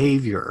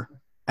behavior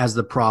as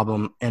the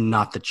problem and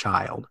not the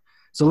child.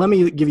 So let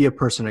me give you a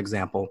personal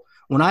example.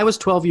 When I was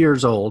 12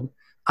 years old,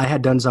 I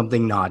had done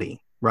something naughty,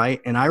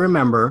 right? And I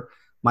remember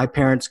my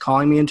parents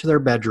calling me into their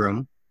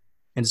bedroom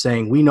and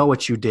saying, "We know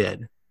what you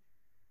did,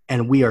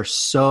 and we are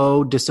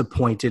so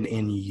disappointed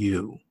in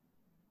you."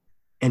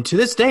 And to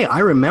this day, I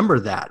remember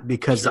that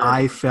because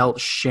I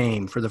felt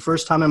shame. For the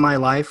first time in my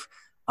life,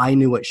 I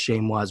knew what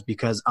shame was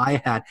because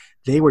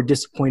they were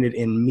disappointed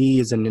in me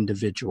as an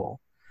individual.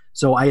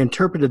 So I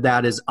interpreted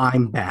that as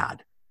I'm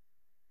bad.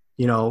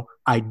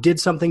 I did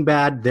something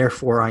bad,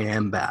 therefore I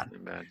am bad.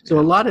 So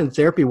a lot in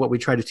therapy, what we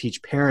try to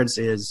teach parents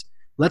is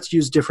let's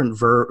use different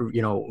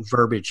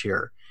verbiage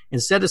here.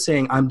 Instead of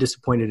saying I'm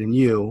disappointed in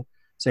you,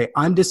 say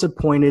I'm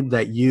disappointed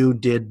that you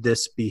did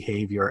this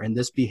behavior and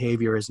this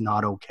behavior is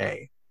not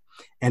okay.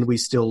 And we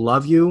still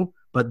love you,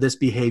 but this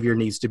behavior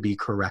needs to be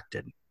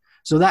corrected.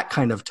 So that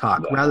kind of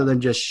talk, rather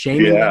than just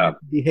shaming them for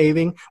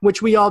behaving,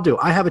 which we all do.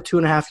 I have a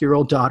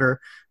 2.5-year-old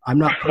daughter. I'm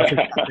not perfect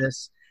at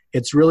this.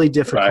 It's really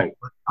difficult. Right.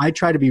 I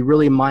try to be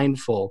really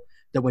mindful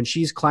that when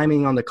she's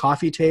climbing on the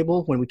coffee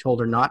table, when we told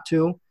her not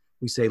to,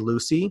 we say,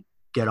 "Lucy,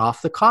 get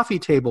off the coffee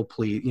table,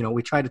 please."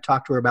 We try to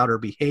talk to her about her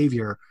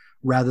behavior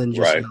rather than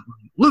just,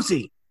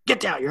 "Lucy, get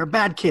down. You're a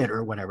bad kid,"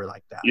 or whatever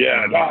like that.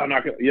 Yeah, no, I'm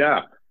not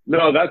gonna,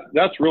 No,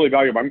 that's really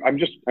valuable.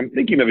 I'm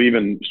thinking of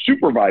even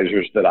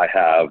supervisors that I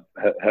have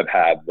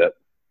had that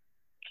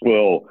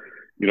will,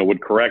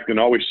 would correct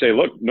and always say,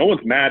 "Look, no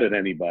one's mad at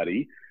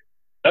anybody.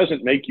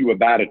 Doesn't make you a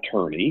bad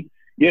attorney.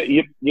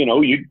 You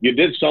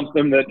did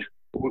something that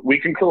we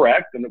can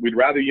correct and that we'd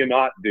rather you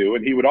not do."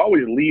 And he would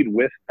always lead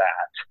with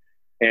that.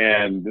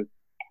 And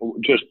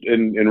just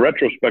in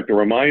retrospect, a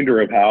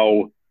reminder of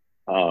how,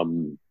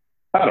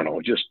 I don't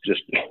know, just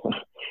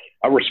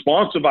how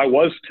responsive I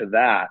was to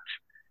that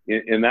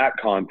in that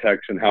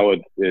context, and how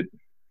it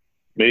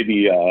may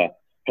be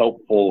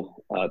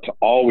helpful to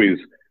always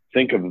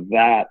think of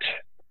that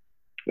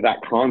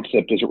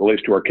concept as it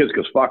relates to our kids,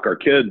 because fuck, our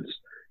kids,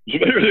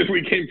 if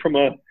we came from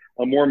a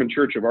Mormon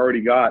church, have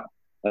already got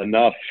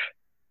enough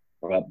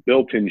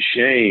built-in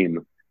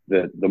shame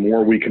that the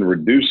more we can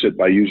reduce it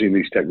by using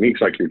these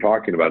techniques like you're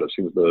talking about, it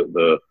seems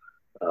the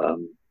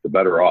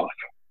better off.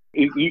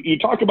 You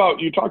talk about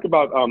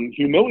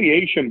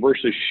humiliation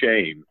versus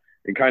shame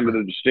and kind of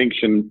the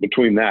distinction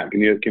between that.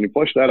 Can you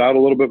flesh that out a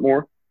little bit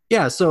more?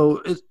 Yeah,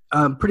 so it's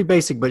pretty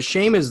basic, but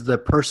shame is the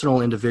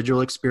personal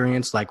individual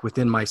experience. Like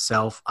within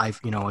myself, I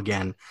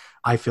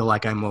feel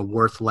like I'm a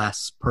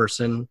worthless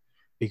person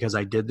because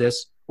I did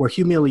this. Where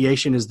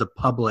humiliation is the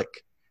public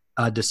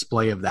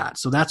display of that.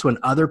 So that's when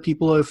other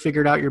people have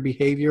figured out your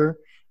behavior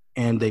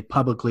and they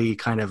publicly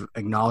kind of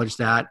acknowledge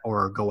that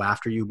or go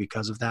after you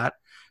because of that.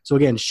 So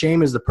again,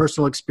 shame is the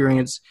personal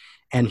experience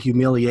and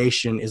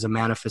humiliation is a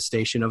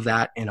manifestation of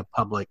that in a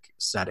public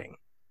setting.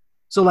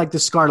 So like the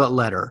Scarlet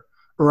Letter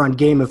or on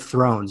Game of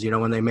Thrones,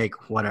 when they make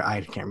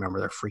I can't remember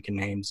their freaking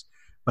names,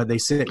 but they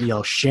sit and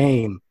yell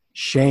shame,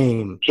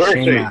 shame,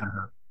 Cersei. Shame at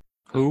her.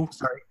 Who?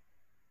 Sorry.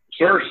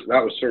 Cersei.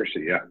 That was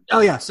Cersei, yeah. Oh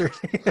yeah,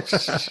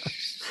 Cersei.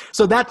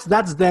 So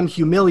that's them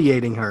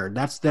humiliating her.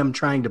 That's them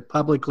trying to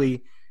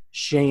publicly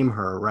shame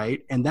her,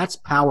 right? And that's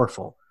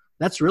powerful.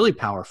 That's really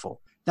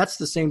powerful. That's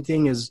the same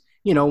thing as,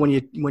 when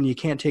you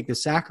can't take the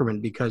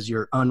sacrament because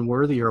you're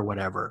unworthy or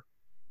whatever.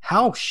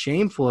 How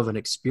shameful of an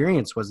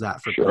experience was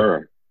that for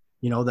people?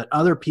 That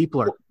other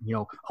people are,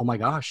 oh my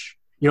gosh.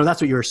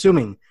 That's what you're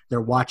assuming.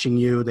 They're watching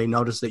you. They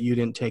notice that you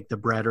didn't take the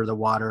bread or the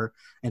water.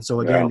 And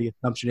so again, the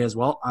assumption is,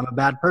 well, I'm a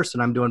bad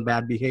person. I'm doing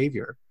bad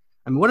behavior.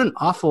 I mean, what an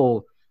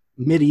awful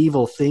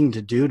medieval thing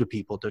to do to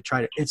people to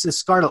try to, it's a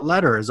Scarlet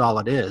Letter is all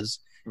it is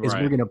we're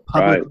going to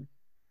publicly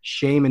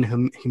shame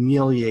and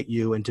humiliate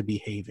you into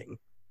behaving.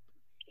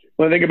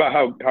 Well, I think about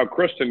how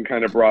Kristen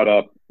kind of brought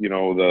up,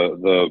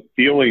 the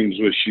feelings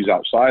when she's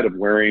outside of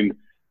wearing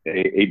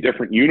a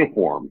different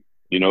uniform,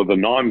 the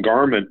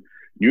non-garment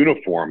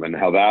uniform, and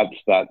how that's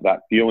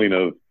that feeling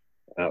of,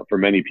 for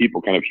many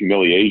people, kind of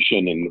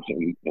humiliation,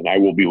 and I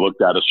will be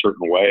looked at a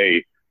certain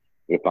way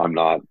if I'm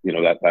not,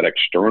 that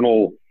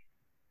external,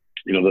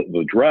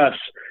 the dress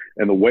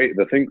and the way,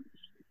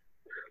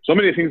 so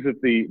many things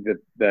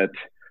that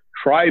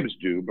tribes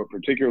do, but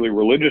particularly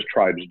religious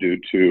tribes do,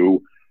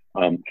 to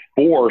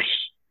force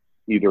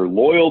either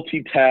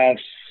loyalty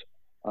tests,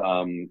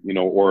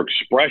 or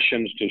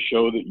expressions to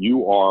show that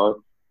you are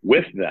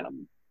with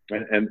them.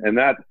 And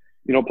that,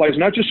 applies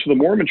not just to the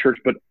Mormon church,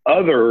 but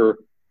other,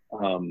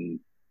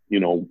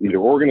 either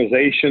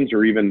organizations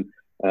or even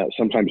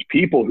sometimes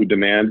people who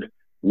demand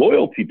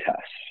loyalty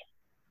tests.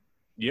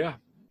 Yeah.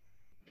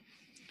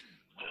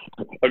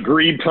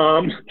 Agreed,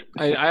 Tom?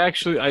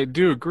 I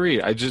do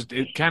agree.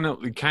 It kind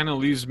of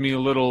leaves me a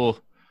little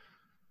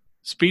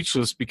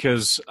speechless,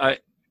 because I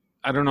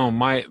don't know,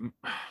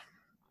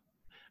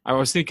 I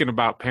was thinking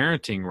about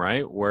parenting,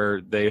 right,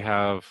 where they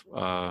have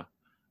a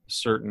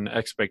certain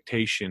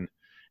expectation.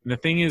 And the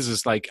thing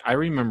is like, I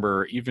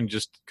remember, even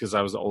just because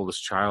I was the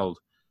oldest child,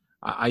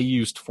 I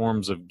used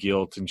forms of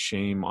guilt and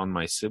shame on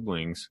my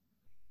siblings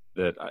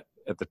that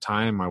at the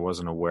time I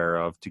wasn't aware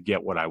of, to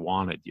get what I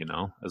wanted,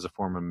 as a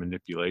form of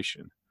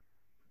manipulation.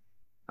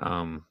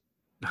 I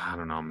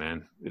don't know,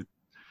 man.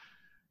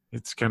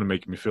 It's kind of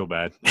making me feel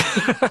bad.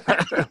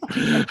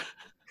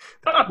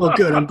 Well,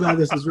 good. I'm glad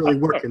this is really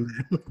working.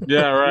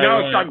 Yeah, right. Now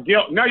right. It's got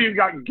guilt. Now you've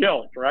got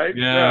guilt, right?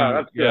 Yeah,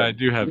 that's good. yeah, I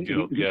do have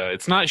guilt. Yeah,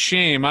 it's not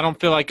shame. I don't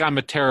feel like I'm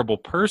a terrible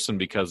person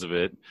because of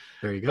it.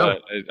 There you go.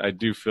 But I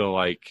do feel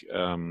like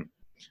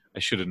I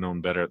should have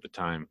known better at the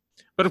time.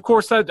 But of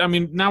course,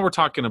 now we're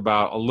talking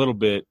about a little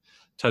bit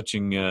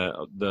touching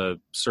the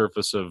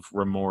surface of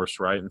remorse,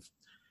 right?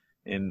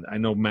 And I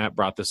know Matt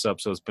brought this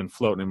up, so it's been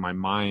floating in my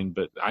mind,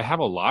 but I have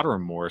a lot of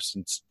remorse.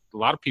 And a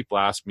lot of people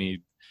ask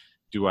me,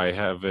 do I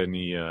have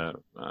any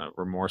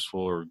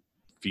remorseful or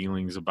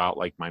feelings about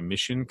like my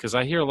mission? Because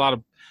I hear a lot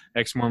of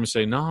ex-Mormons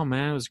say, no,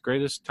 man, it was the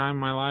greatest time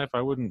of my life.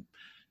 I wouldn't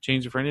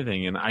change it for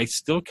anything. And I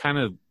still kind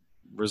of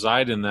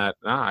reside in that,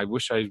 I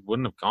wish I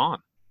wouldn't have gone.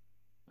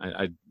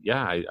 I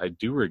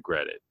do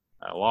regret it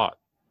a lot.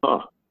 Huh.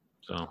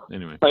 So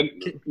anyway. And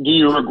do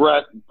you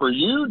regret for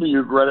you? Do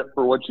you regret it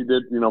for what you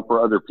did,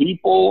 for other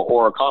people,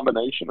 or a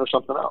combination, or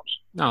something else?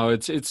 No,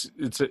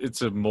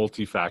 it's a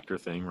multi-factor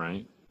thing,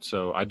 right?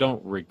 So I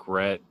don't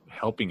regret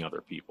helping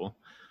other people.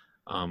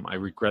 I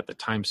regret the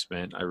time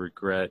spent. I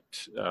regret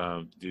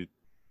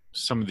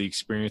some of the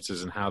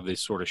experiences and how they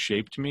sort of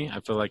shaped me. I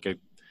feel like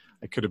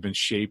I could have been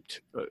shaped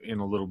in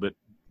a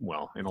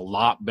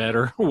lot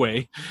better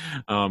way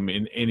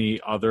in any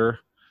other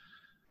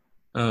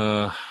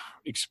life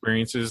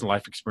experiences,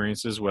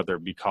 whether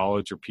it be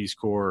college or Peace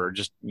Corps or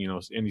just,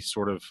 any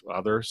sort of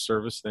other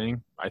service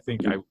thing. I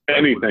think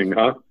anything,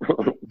 huh?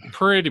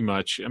 Pretty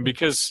much. And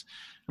because,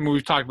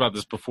 we've talked about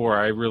this before,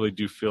 I really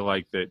do feel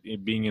like that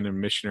being in a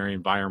missionary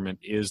environment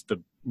is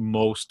the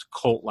most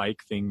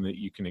cult-like thing that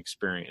you can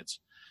experience.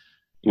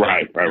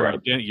 Right.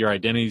 Your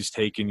identity is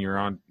taken. You're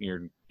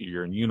in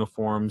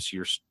uniforms.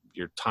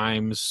 Your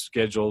time's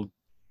scheduled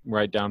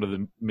right down to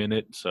the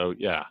minute. So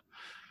yeah.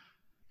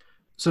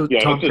 So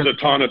yeah, Tom, this is a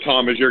ton of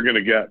Tom as you're going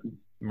to get.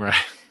 Right.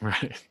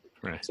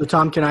 So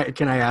Tom, can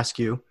I ask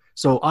you?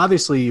 So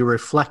obviously you're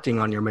reflecting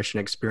on your mission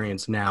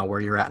experience now, where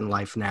you're at in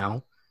life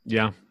now.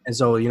 Yeah. And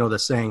so, the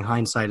saying,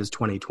 hindsight is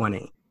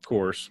 20/20. Of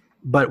course.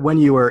 But when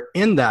you were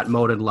in that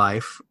mode in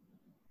life,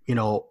 you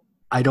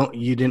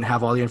didn't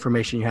have all the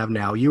information you have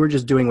now. You were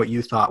just doing what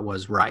you thought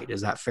was right.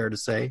 Is that fair to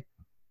say?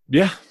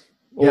 Yeah.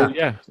 Well,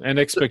 yeah. And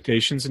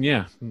expectations, and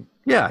yeah.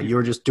 Yeah. You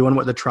were just doing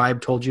what the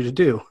tribe told you to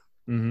do.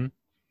 Mm-hmm.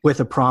 With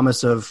a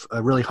promise of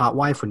a really hot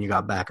wife when you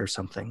got back or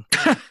something.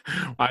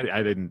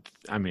 I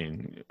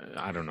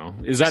don't know.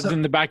 Is that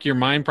in the back of your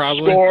mind?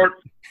 Probably.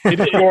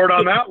 Scored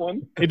on that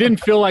one. It didn't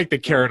feel like the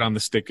carrot on the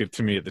stick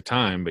to me at the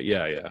time, but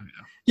yeah.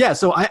 Yeah.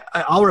 So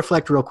I'll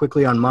reflect real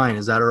quickly on mine.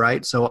 Is that all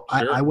right? So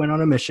Sure. I went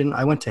on a mission.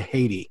 I went to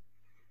Haiti,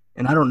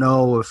 and I don't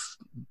know if,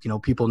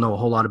 people know a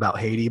whole lot about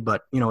Haiti,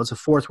 but it's a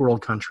fourth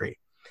world country.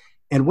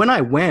 And when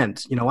I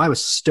went, I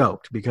was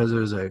stoked because it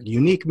was a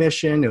unique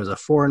mission. It was a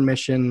foreign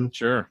mission.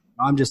 Sure.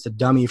 I'm just a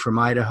dummy from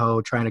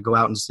Idaho trying to go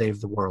out and save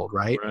the world,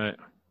 right? Right.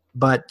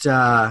 But,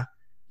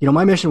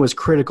 my mission was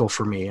critical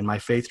for me in my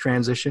faith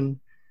transition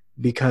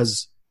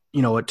because,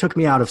 it took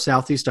me out of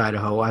Southeast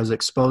Idaho. I was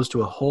exposed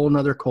to a whole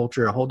nother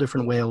culture, a whole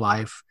different way of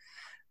life,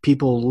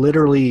 people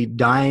literally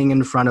dying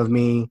in front of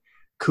me,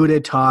 coup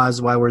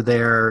d'etats while we're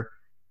there.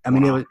 I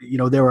mean, Wow.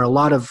 it was, there were a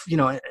lot of, we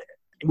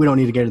don't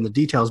need to get into the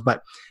details,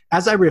 but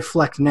as I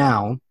reflect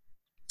now,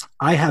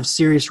 I have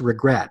serious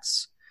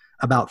regrets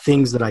about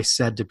things that I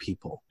said to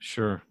people.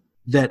 Sure.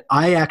 That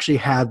I actually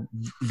had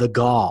the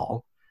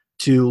gall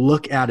to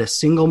look at a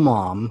single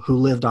mom who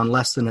lived on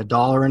less than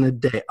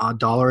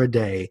 $1 a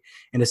day,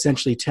 and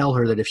essentially tell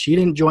her that if she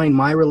didn't join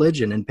my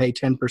religion and pay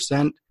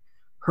 10%,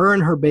 her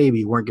and her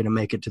baby weren't going to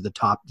make it to the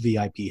top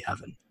VIP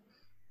heaven.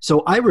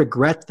 So I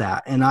regret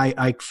that, and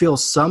I feel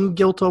some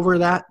guilt over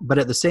that, but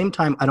at the same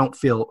time, I don't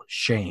feel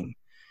shame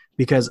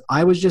because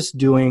I was just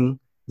doing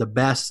the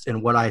best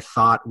and what I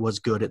thought was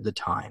good at the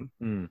time.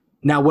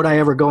 Now, would I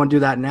ever go and do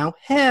that now?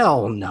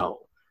 Hell no.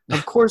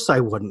 Of course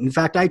I wouldn't. In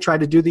fact, I try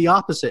to do the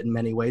opposite in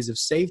many ways of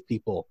save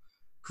people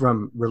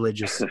from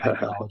religious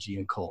ideology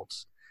and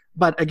cults.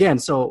 But again,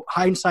 so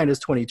hindsight is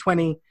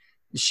 2020.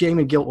 Shame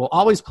and guilt will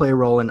always play a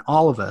role in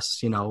all of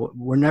us. You know,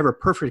 we're never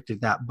perfect at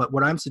that. But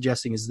what I'm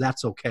suggesting is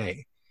that's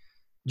okay.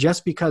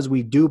 Just because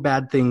we do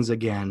bad things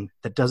again,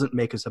 that doesn't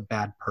make us a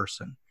bad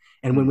person.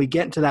 And when we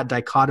get into that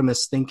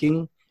dichotomous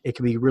thinking, it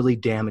can be really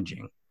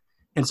damaging.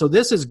 And so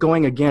this is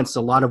going against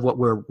a lot of what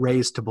we're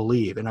raised to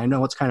believe. And I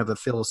know it's kind of a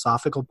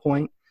philosophical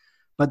point,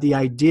 but the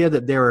idea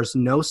that there is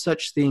no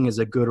such thing as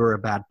a good or a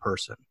bad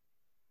person.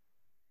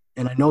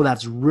 And I know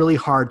that's really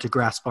hard to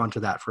grasp onto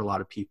that for a lot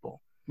of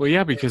people. Well,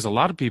 yeah, because a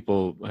lot of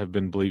people have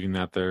been believing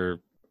that their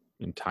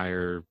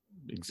entire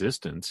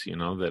existence, you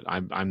know, that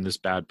I'm this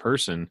bad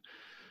person,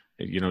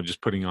 you know,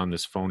 just putting on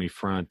this phony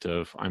front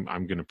of I'm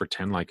going to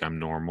pretend like I'm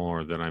normal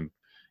or that I'm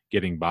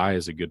getting by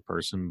as a good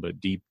person. But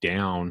deep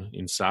down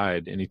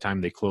inside,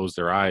 anytime they close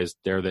their eyes,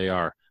 there they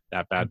are,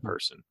 that bad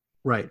person.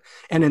 Right.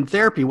 And in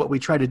therapy, what we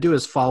try to do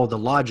is follow the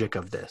logic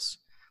of this.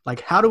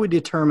 Like, how do we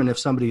determine if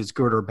somebody is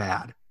good or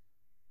bad?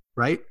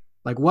 Right?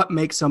 Like, what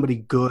makes somebody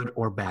good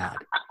or bad?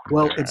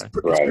 Well, it's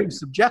pretty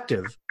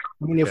subjective.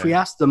 I mean, if we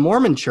ask the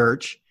Mormon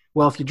church,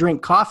 well, if you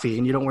drink coffee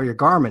and you don't wear your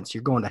garments,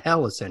 you're going to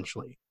hell,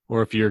 essentially.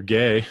 Or if you're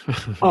gay.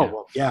 Oh,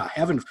 well, yeah.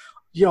 Heaven.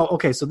 You know,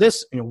 okay, so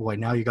this, boy,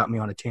 now you got me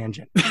on a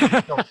tangent.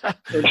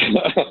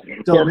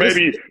 Or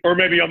maybe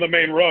on the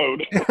main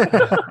road.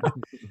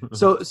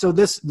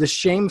 The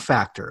shame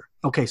factor.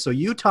 Okay, so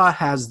Utah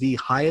has the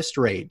highest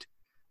rate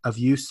of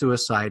youth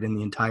suicide in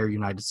the entire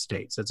United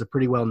States. That's a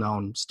pretty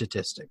well-known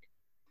statistic.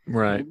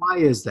 Right. Why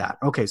is that?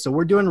 Okay, so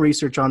we're doing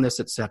research on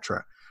this,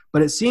 etc.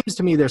 But it seems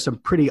to me there's some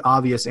pretty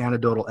obvious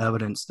anecdotal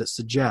evidence that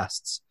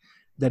suggests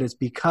that it's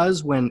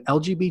because when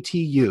LGBT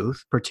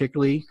youth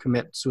particularly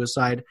commit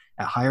suicide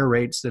at higher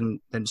rates than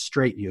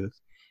straight youth,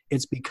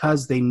 it's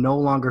because they no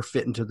longer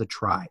fit into the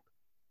tribe.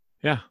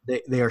 Yeah.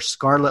 They are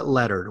scarlet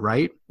lettered,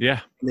 right?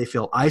 Yeah. They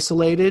feel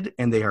isolated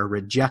and they are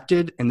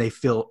rejected and they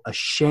feel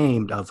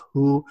ashamed of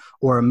who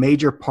or a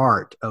major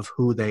part of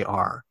who they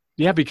are.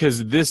 Yeah, because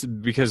of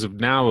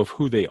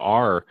who they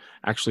are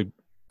actually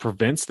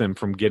prevents them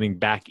from getting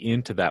back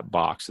into that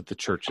box that the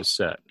church has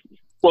set.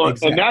 Well,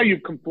 Exactly. And now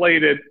you've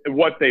conflated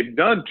what they've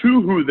done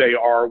to who they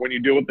are when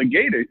you deal with the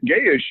gay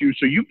issue.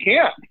 So you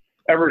can't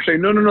ever say,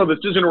 no, this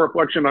isn't a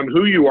reflection on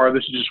who you are.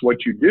 This is just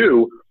what you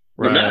do.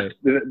 Right.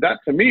 And that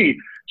to me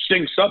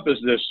stinks up as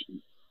this,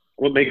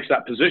 what makes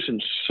that position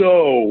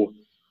so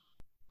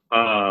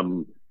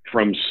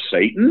from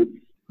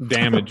Satan.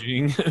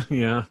 Damaging.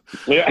 Yeah.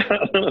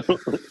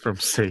 From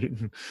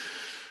Satan.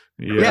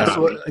 Yeah.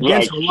 So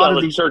again, so a lot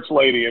of these church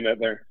lady in it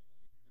there.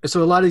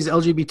 So a lot of these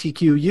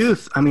LGBTQ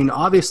youth, I mean,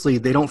 obviously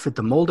they don't fit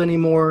the mold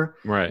anymore.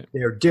 Right.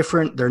 They're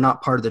different. They're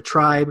not part of the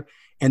tribe.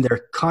 And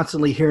they're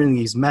constantly hearing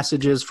these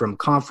messages from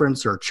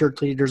conference or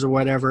church leaders or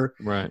whatever.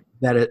 Right.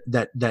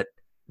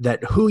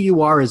 That who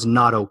you are is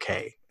not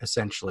okay,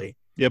 essentially.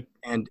 Yep.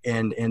 And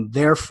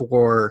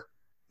therefore,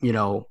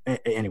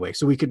 anyway,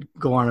 so we could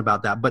go on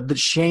about that. But the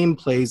shame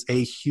plays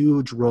a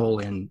huge role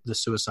in the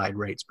suicide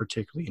rates,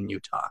 particularly in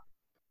Utah.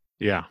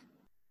 Yeah,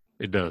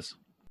 it does.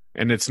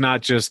 And it's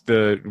not just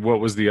what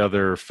was the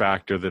other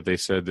factor that they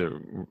said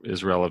that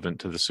is relevant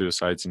to the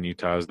suicides in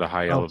Utah is the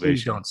high elevation.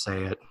 Please don't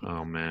say it.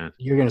 Oh man.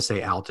 You're going to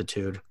say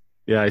altitude.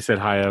 Yeah, I said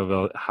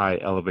high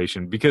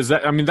elevation because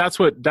that's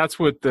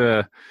what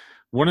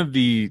one of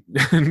the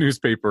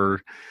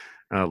newspaper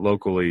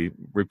locally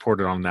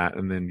reported on that,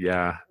 and then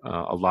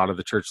a lot of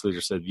the church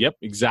leaders said, "Yep,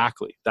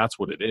 exactly. That's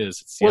what it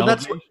is. It's the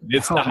elevation.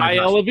 It's the high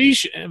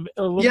elevation."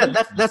 Yeah,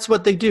 that's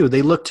what they do.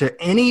 They look to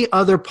any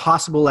other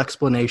possible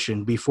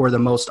explanation before the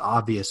most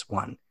obvious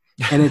one,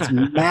 and it's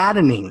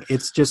maddening.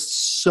 It's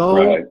just so.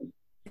 Right.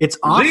 It's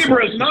awesome.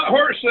 Zebras, not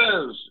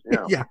horses.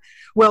 Yeah.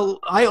 Well,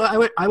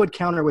 I would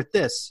counter with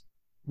this: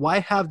 why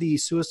have the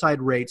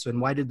suicide rates, and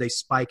why did they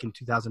spike in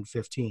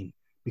 2015?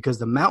 Because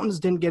the mountains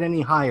didn't get any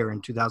higher in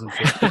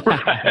 2015.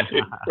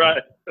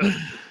 Right.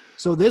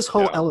 So this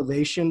whole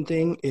elevation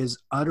thing is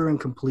utter and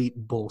complete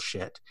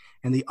bullshit.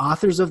 And the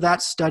authors of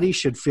that study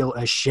should feel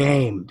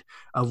ashamed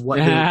of what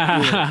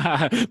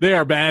they're doing. They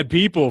are bad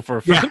people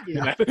for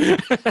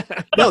that.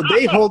 No,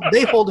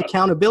 they hold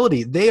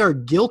accountability. They are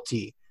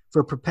guilty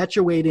for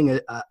perpetuating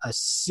a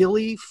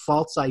silly,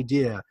 false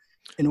idea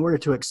in order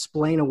to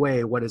explain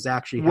away what is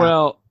actually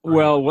happening.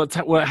 Well,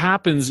 what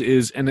happens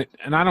is, and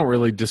I don't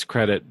really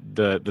discredit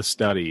the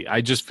study.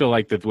 I just feel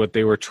like that what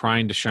they were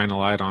trying to shine a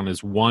light on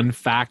is one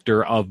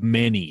factor of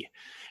many,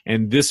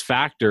 and this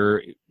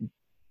factor,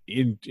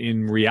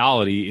 in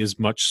reality, is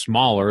much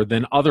smaller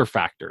than other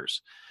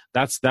factors.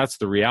 That's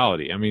the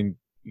reality. I mean,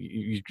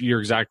 you're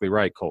exactly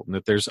right, Colton.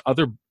 That there's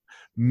other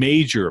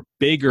major,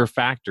 bigger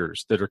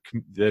factors that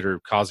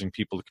are causing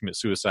people to commit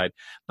suicide,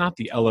 not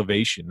the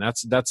elevation.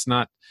 That's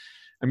not.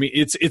 I mean,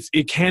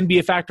 it can be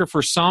a factor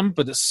for some,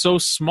 but it's so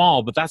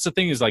small. But that's the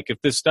thing, is like,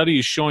 if this study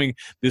is showing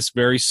this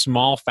very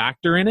small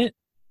factor in it,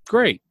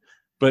 great.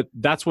 But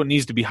that's what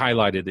needs to be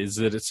highlighted, is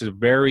that it's a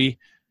very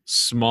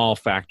small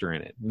factor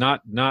in it.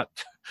 Not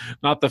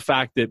the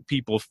fact that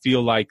people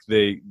feel like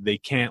they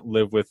can't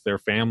live with their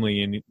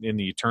family in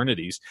the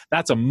eternities.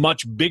 That's a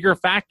much bigger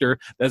factor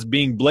that's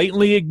being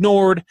blatantly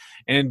ignored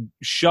and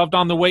shoved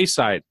on the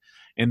wayside.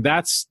 And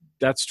that's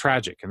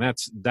tragic, and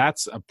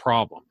that's a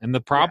problem. And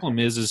the problem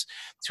is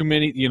too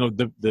many,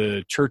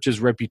 the church's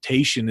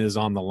reputation is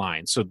on the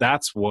line. So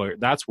that's where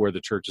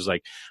the church is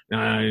like,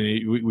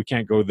 we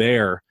can't go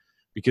there,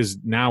 because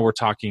now we're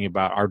talking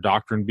about our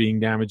doctrine being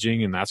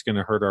damaging, and that's going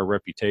to hurt our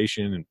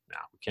reputation, and no,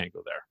 we can't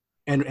go there.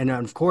 And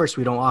of course,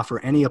 we don't offer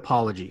any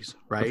apologies,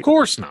 right? Of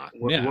course not.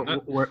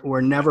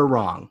 We're never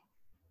wrong,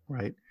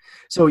 right?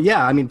 So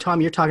yeah, I mean,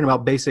 Tom, you're talking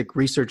about basic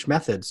research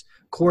methods.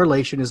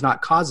 Correlation is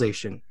not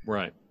causation.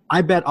 Right.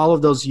 I bet all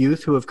of those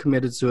youth who have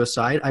committed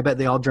suicide, I bet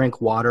they all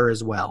drank water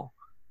as well.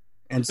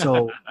 And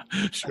so,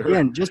 sure.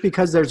 Again, just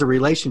because there's a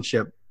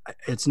relationship,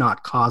 it's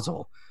not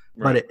causal.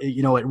 Right. But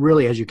it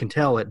really, as you can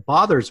tell, it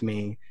bothers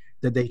me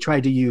that they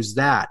tried to use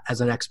that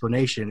as an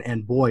explanation.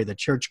 And boy, the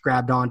church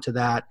grabbed onto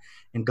that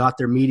and got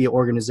their media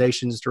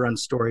organizations to run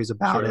stories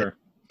about it,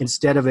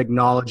 instead of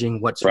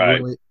acknowledging what's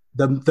really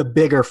the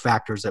bigger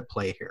factors at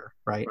play here.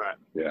 Right. Right.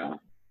 Yeah.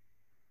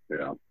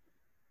 Yeah.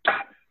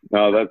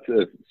 No, that's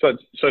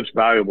such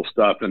valuable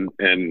stuff. And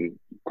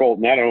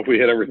Colton, I don't know if we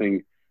hit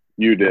everything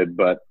you did,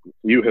 but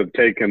you have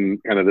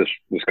taken kind of this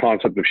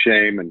concept of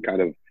shame and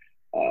kind of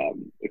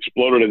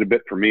exploded it a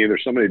bit for me.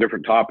 There's so many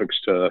different topics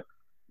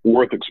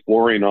worth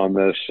exploring on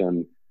this,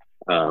 and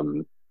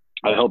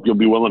I hope you'll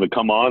be willing to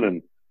come on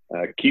and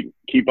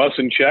keep us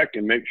in check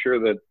and make sure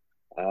that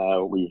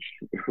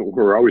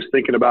we're always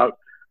thinking about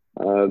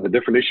the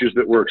different issues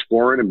that we're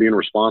exploring and being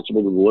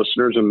responsible to the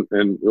listeners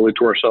and really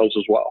to ourselves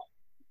as well.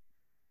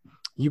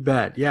 You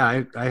bet.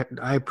 Yeah,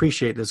 I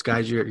appreciate this,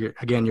 guys.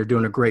 You're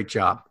doing a great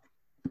job.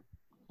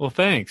 Well,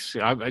 thanks.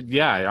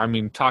 I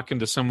mean, talking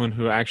to someone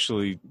who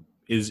actually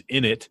is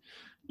in it,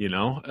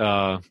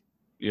 we're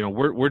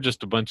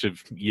just a bunch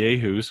of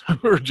yahoos.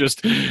 We're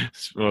just,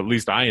 well, at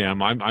least I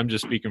am. I'm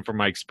just speaking from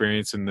my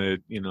experience in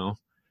the,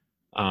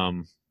 I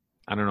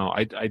don't know.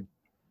 I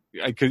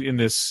could, in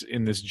this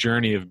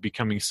journey of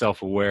becoming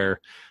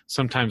self-aware,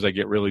 sometimes I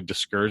get really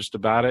discouraged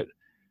about it,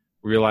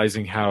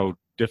 realizing how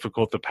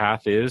difficult the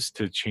path is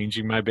to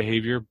changing my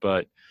behavior.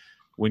 But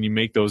when you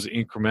make those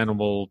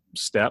incremental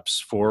steps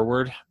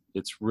forward,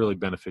 it's really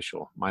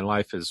beneficial. My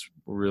life has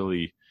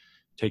really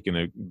taken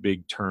a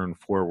big turn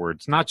forward.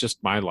 It's not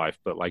just my life,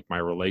 but like my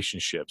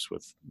relationships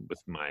with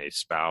my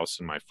spouse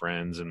and my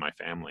friends and my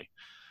family.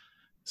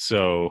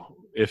 So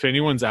if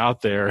anyone's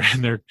out there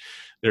and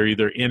they're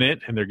either in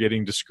it and they're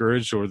getting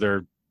discouraged, or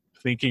they're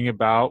thinking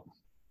about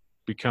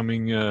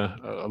becoming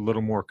a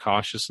little more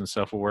cautious and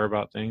self-aware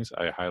about things,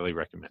 I highly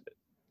recommend it.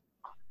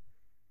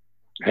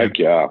 Heck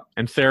yeah.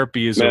 And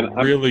therapy is a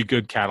really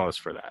good catalyst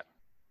for that.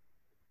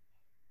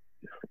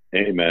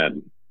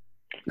 Amen.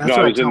 That's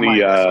what I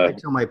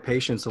tell my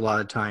patients a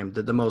lot of time,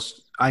 that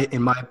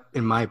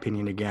in my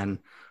opinion, again,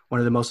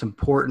 one of the most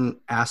important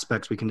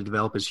aspects we can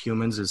develop as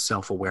humans is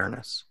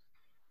self-awareness.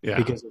 Yeah.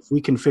 Because if we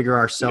can figure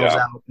ourselves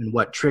out and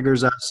what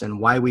triggers us and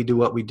why we do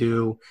what we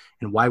do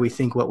and why we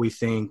think what we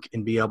think,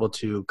 and be able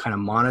to kind of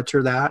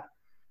monitor that,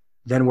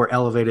 then we're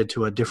elevated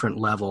to a different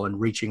level and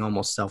reaching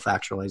almost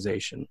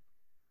self-actualization.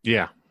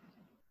 Yeah.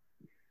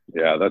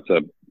 Yeah, that's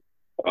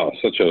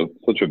such a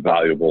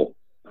valuable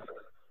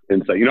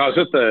insight. I was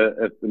at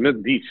the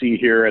Mid DC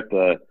here at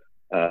the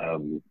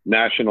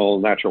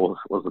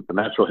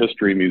Natural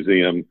History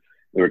Museum.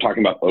 They were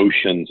talking about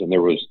oceans, and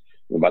there was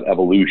about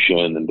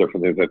evolution and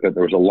different things like that.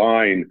 There was a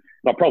line,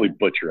 and I'll probably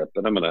butcher it,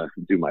 but I'm going to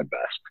do my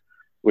best,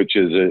 which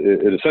is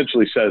it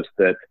essentially says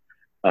that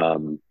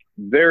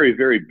very,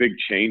 very big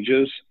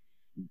changes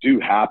do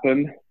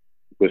happen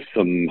with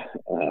some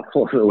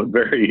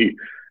very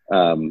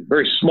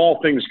very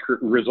small things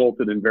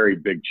resulted in very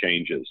big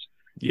changes.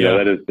 Yeah.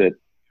 That is that,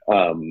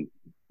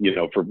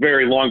 for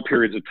very long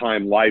periods of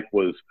time, life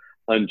was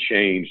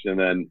unchanged, and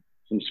then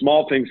some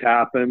small things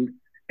happened,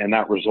 and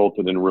that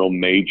resulted in real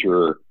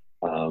major,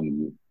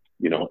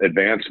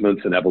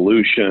 advancements and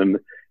evolution.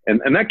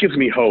 And that gives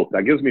me hope.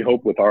 That gives me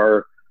hope with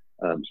our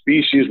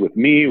species, with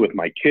me, with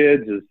my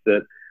kids, is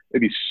that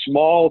maybe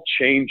small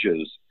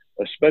changes,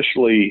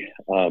 especially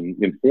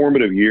in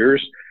formative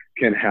years,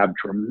 can have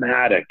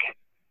dramatic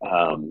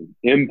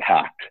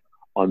impact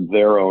on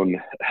their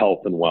own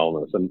health and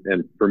wellness.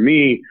 And for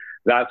me,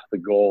 that's the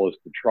goal, is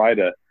to try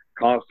to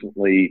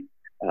constantly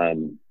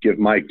give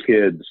my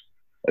kids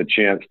a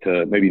chance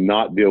to maybe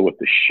not deal with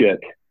the shit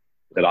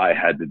that I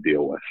had to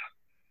deal with.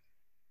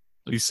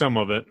 At least some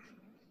of it.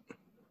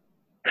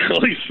 At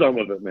least some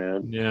of it,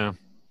 man. Yeah.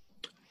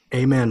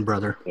 Amen,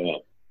 brother.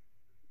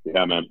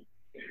 Yeah, man.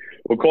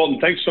 Well, Colton,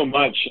 thanks so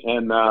much,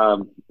 and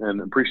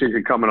appreciate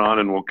you coming on,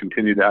 and we'll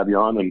continue to have you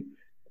on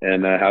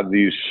and have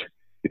these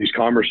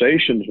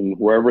conversations, and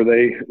wherever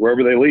they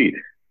lead.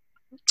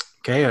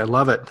 Okay, I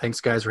love it. Thanks,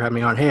 guys, for having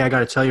me on. Hey, I got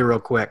to tell you real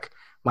quick.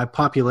 My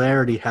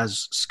popularity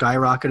has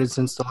skyrocketed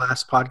since the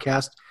last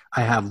podcast.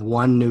 I have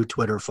one new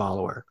Twitter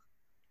follower.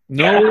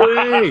 No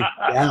way!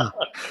 Yeah.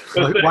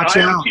 Watch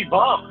out.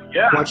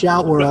 Yeah. Watch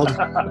out, world.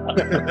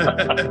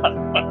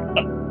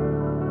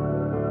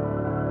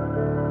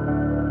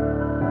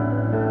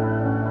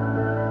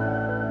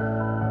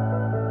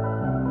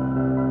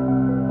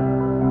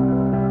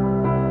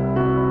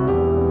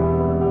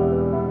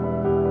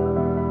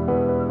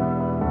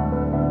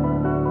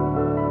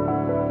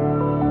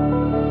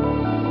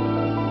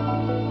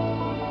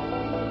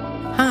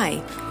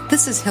 Hi,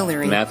 this is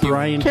Hillary. Matthew,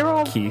 Brian,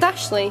 Carol, Keith,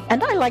 Ashley,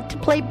 and I like to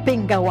play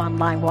bingo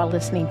online while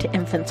listening to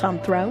Infants on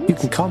Thrones. You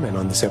can comment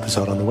on this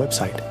episode on the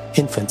website,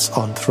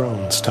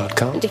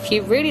 infantsonthrones.com. And if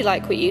you really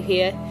like what you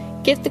hear,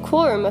 give the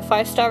Quorum a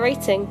 5-star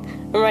rating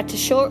and write a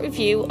short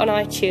review on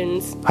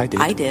iTunes. I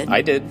did.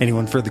 I did.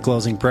 Anyone for the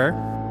closing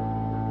prayer?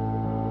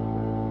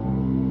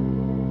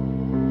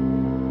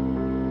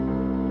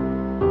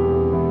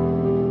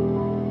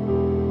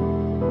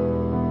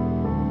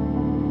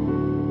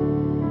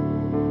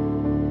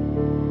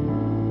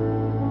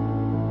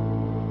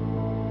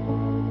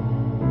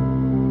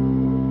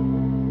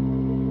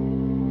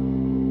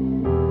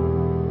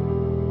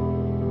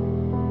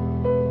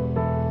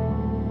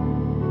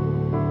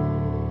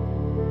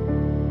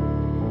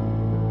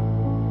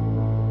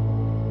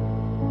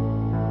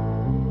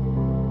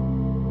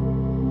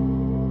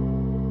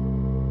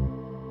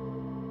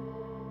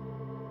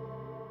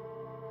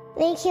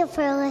 Thank you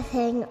for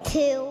listening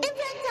to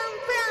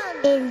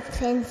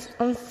Infants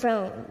on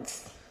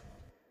Thrones.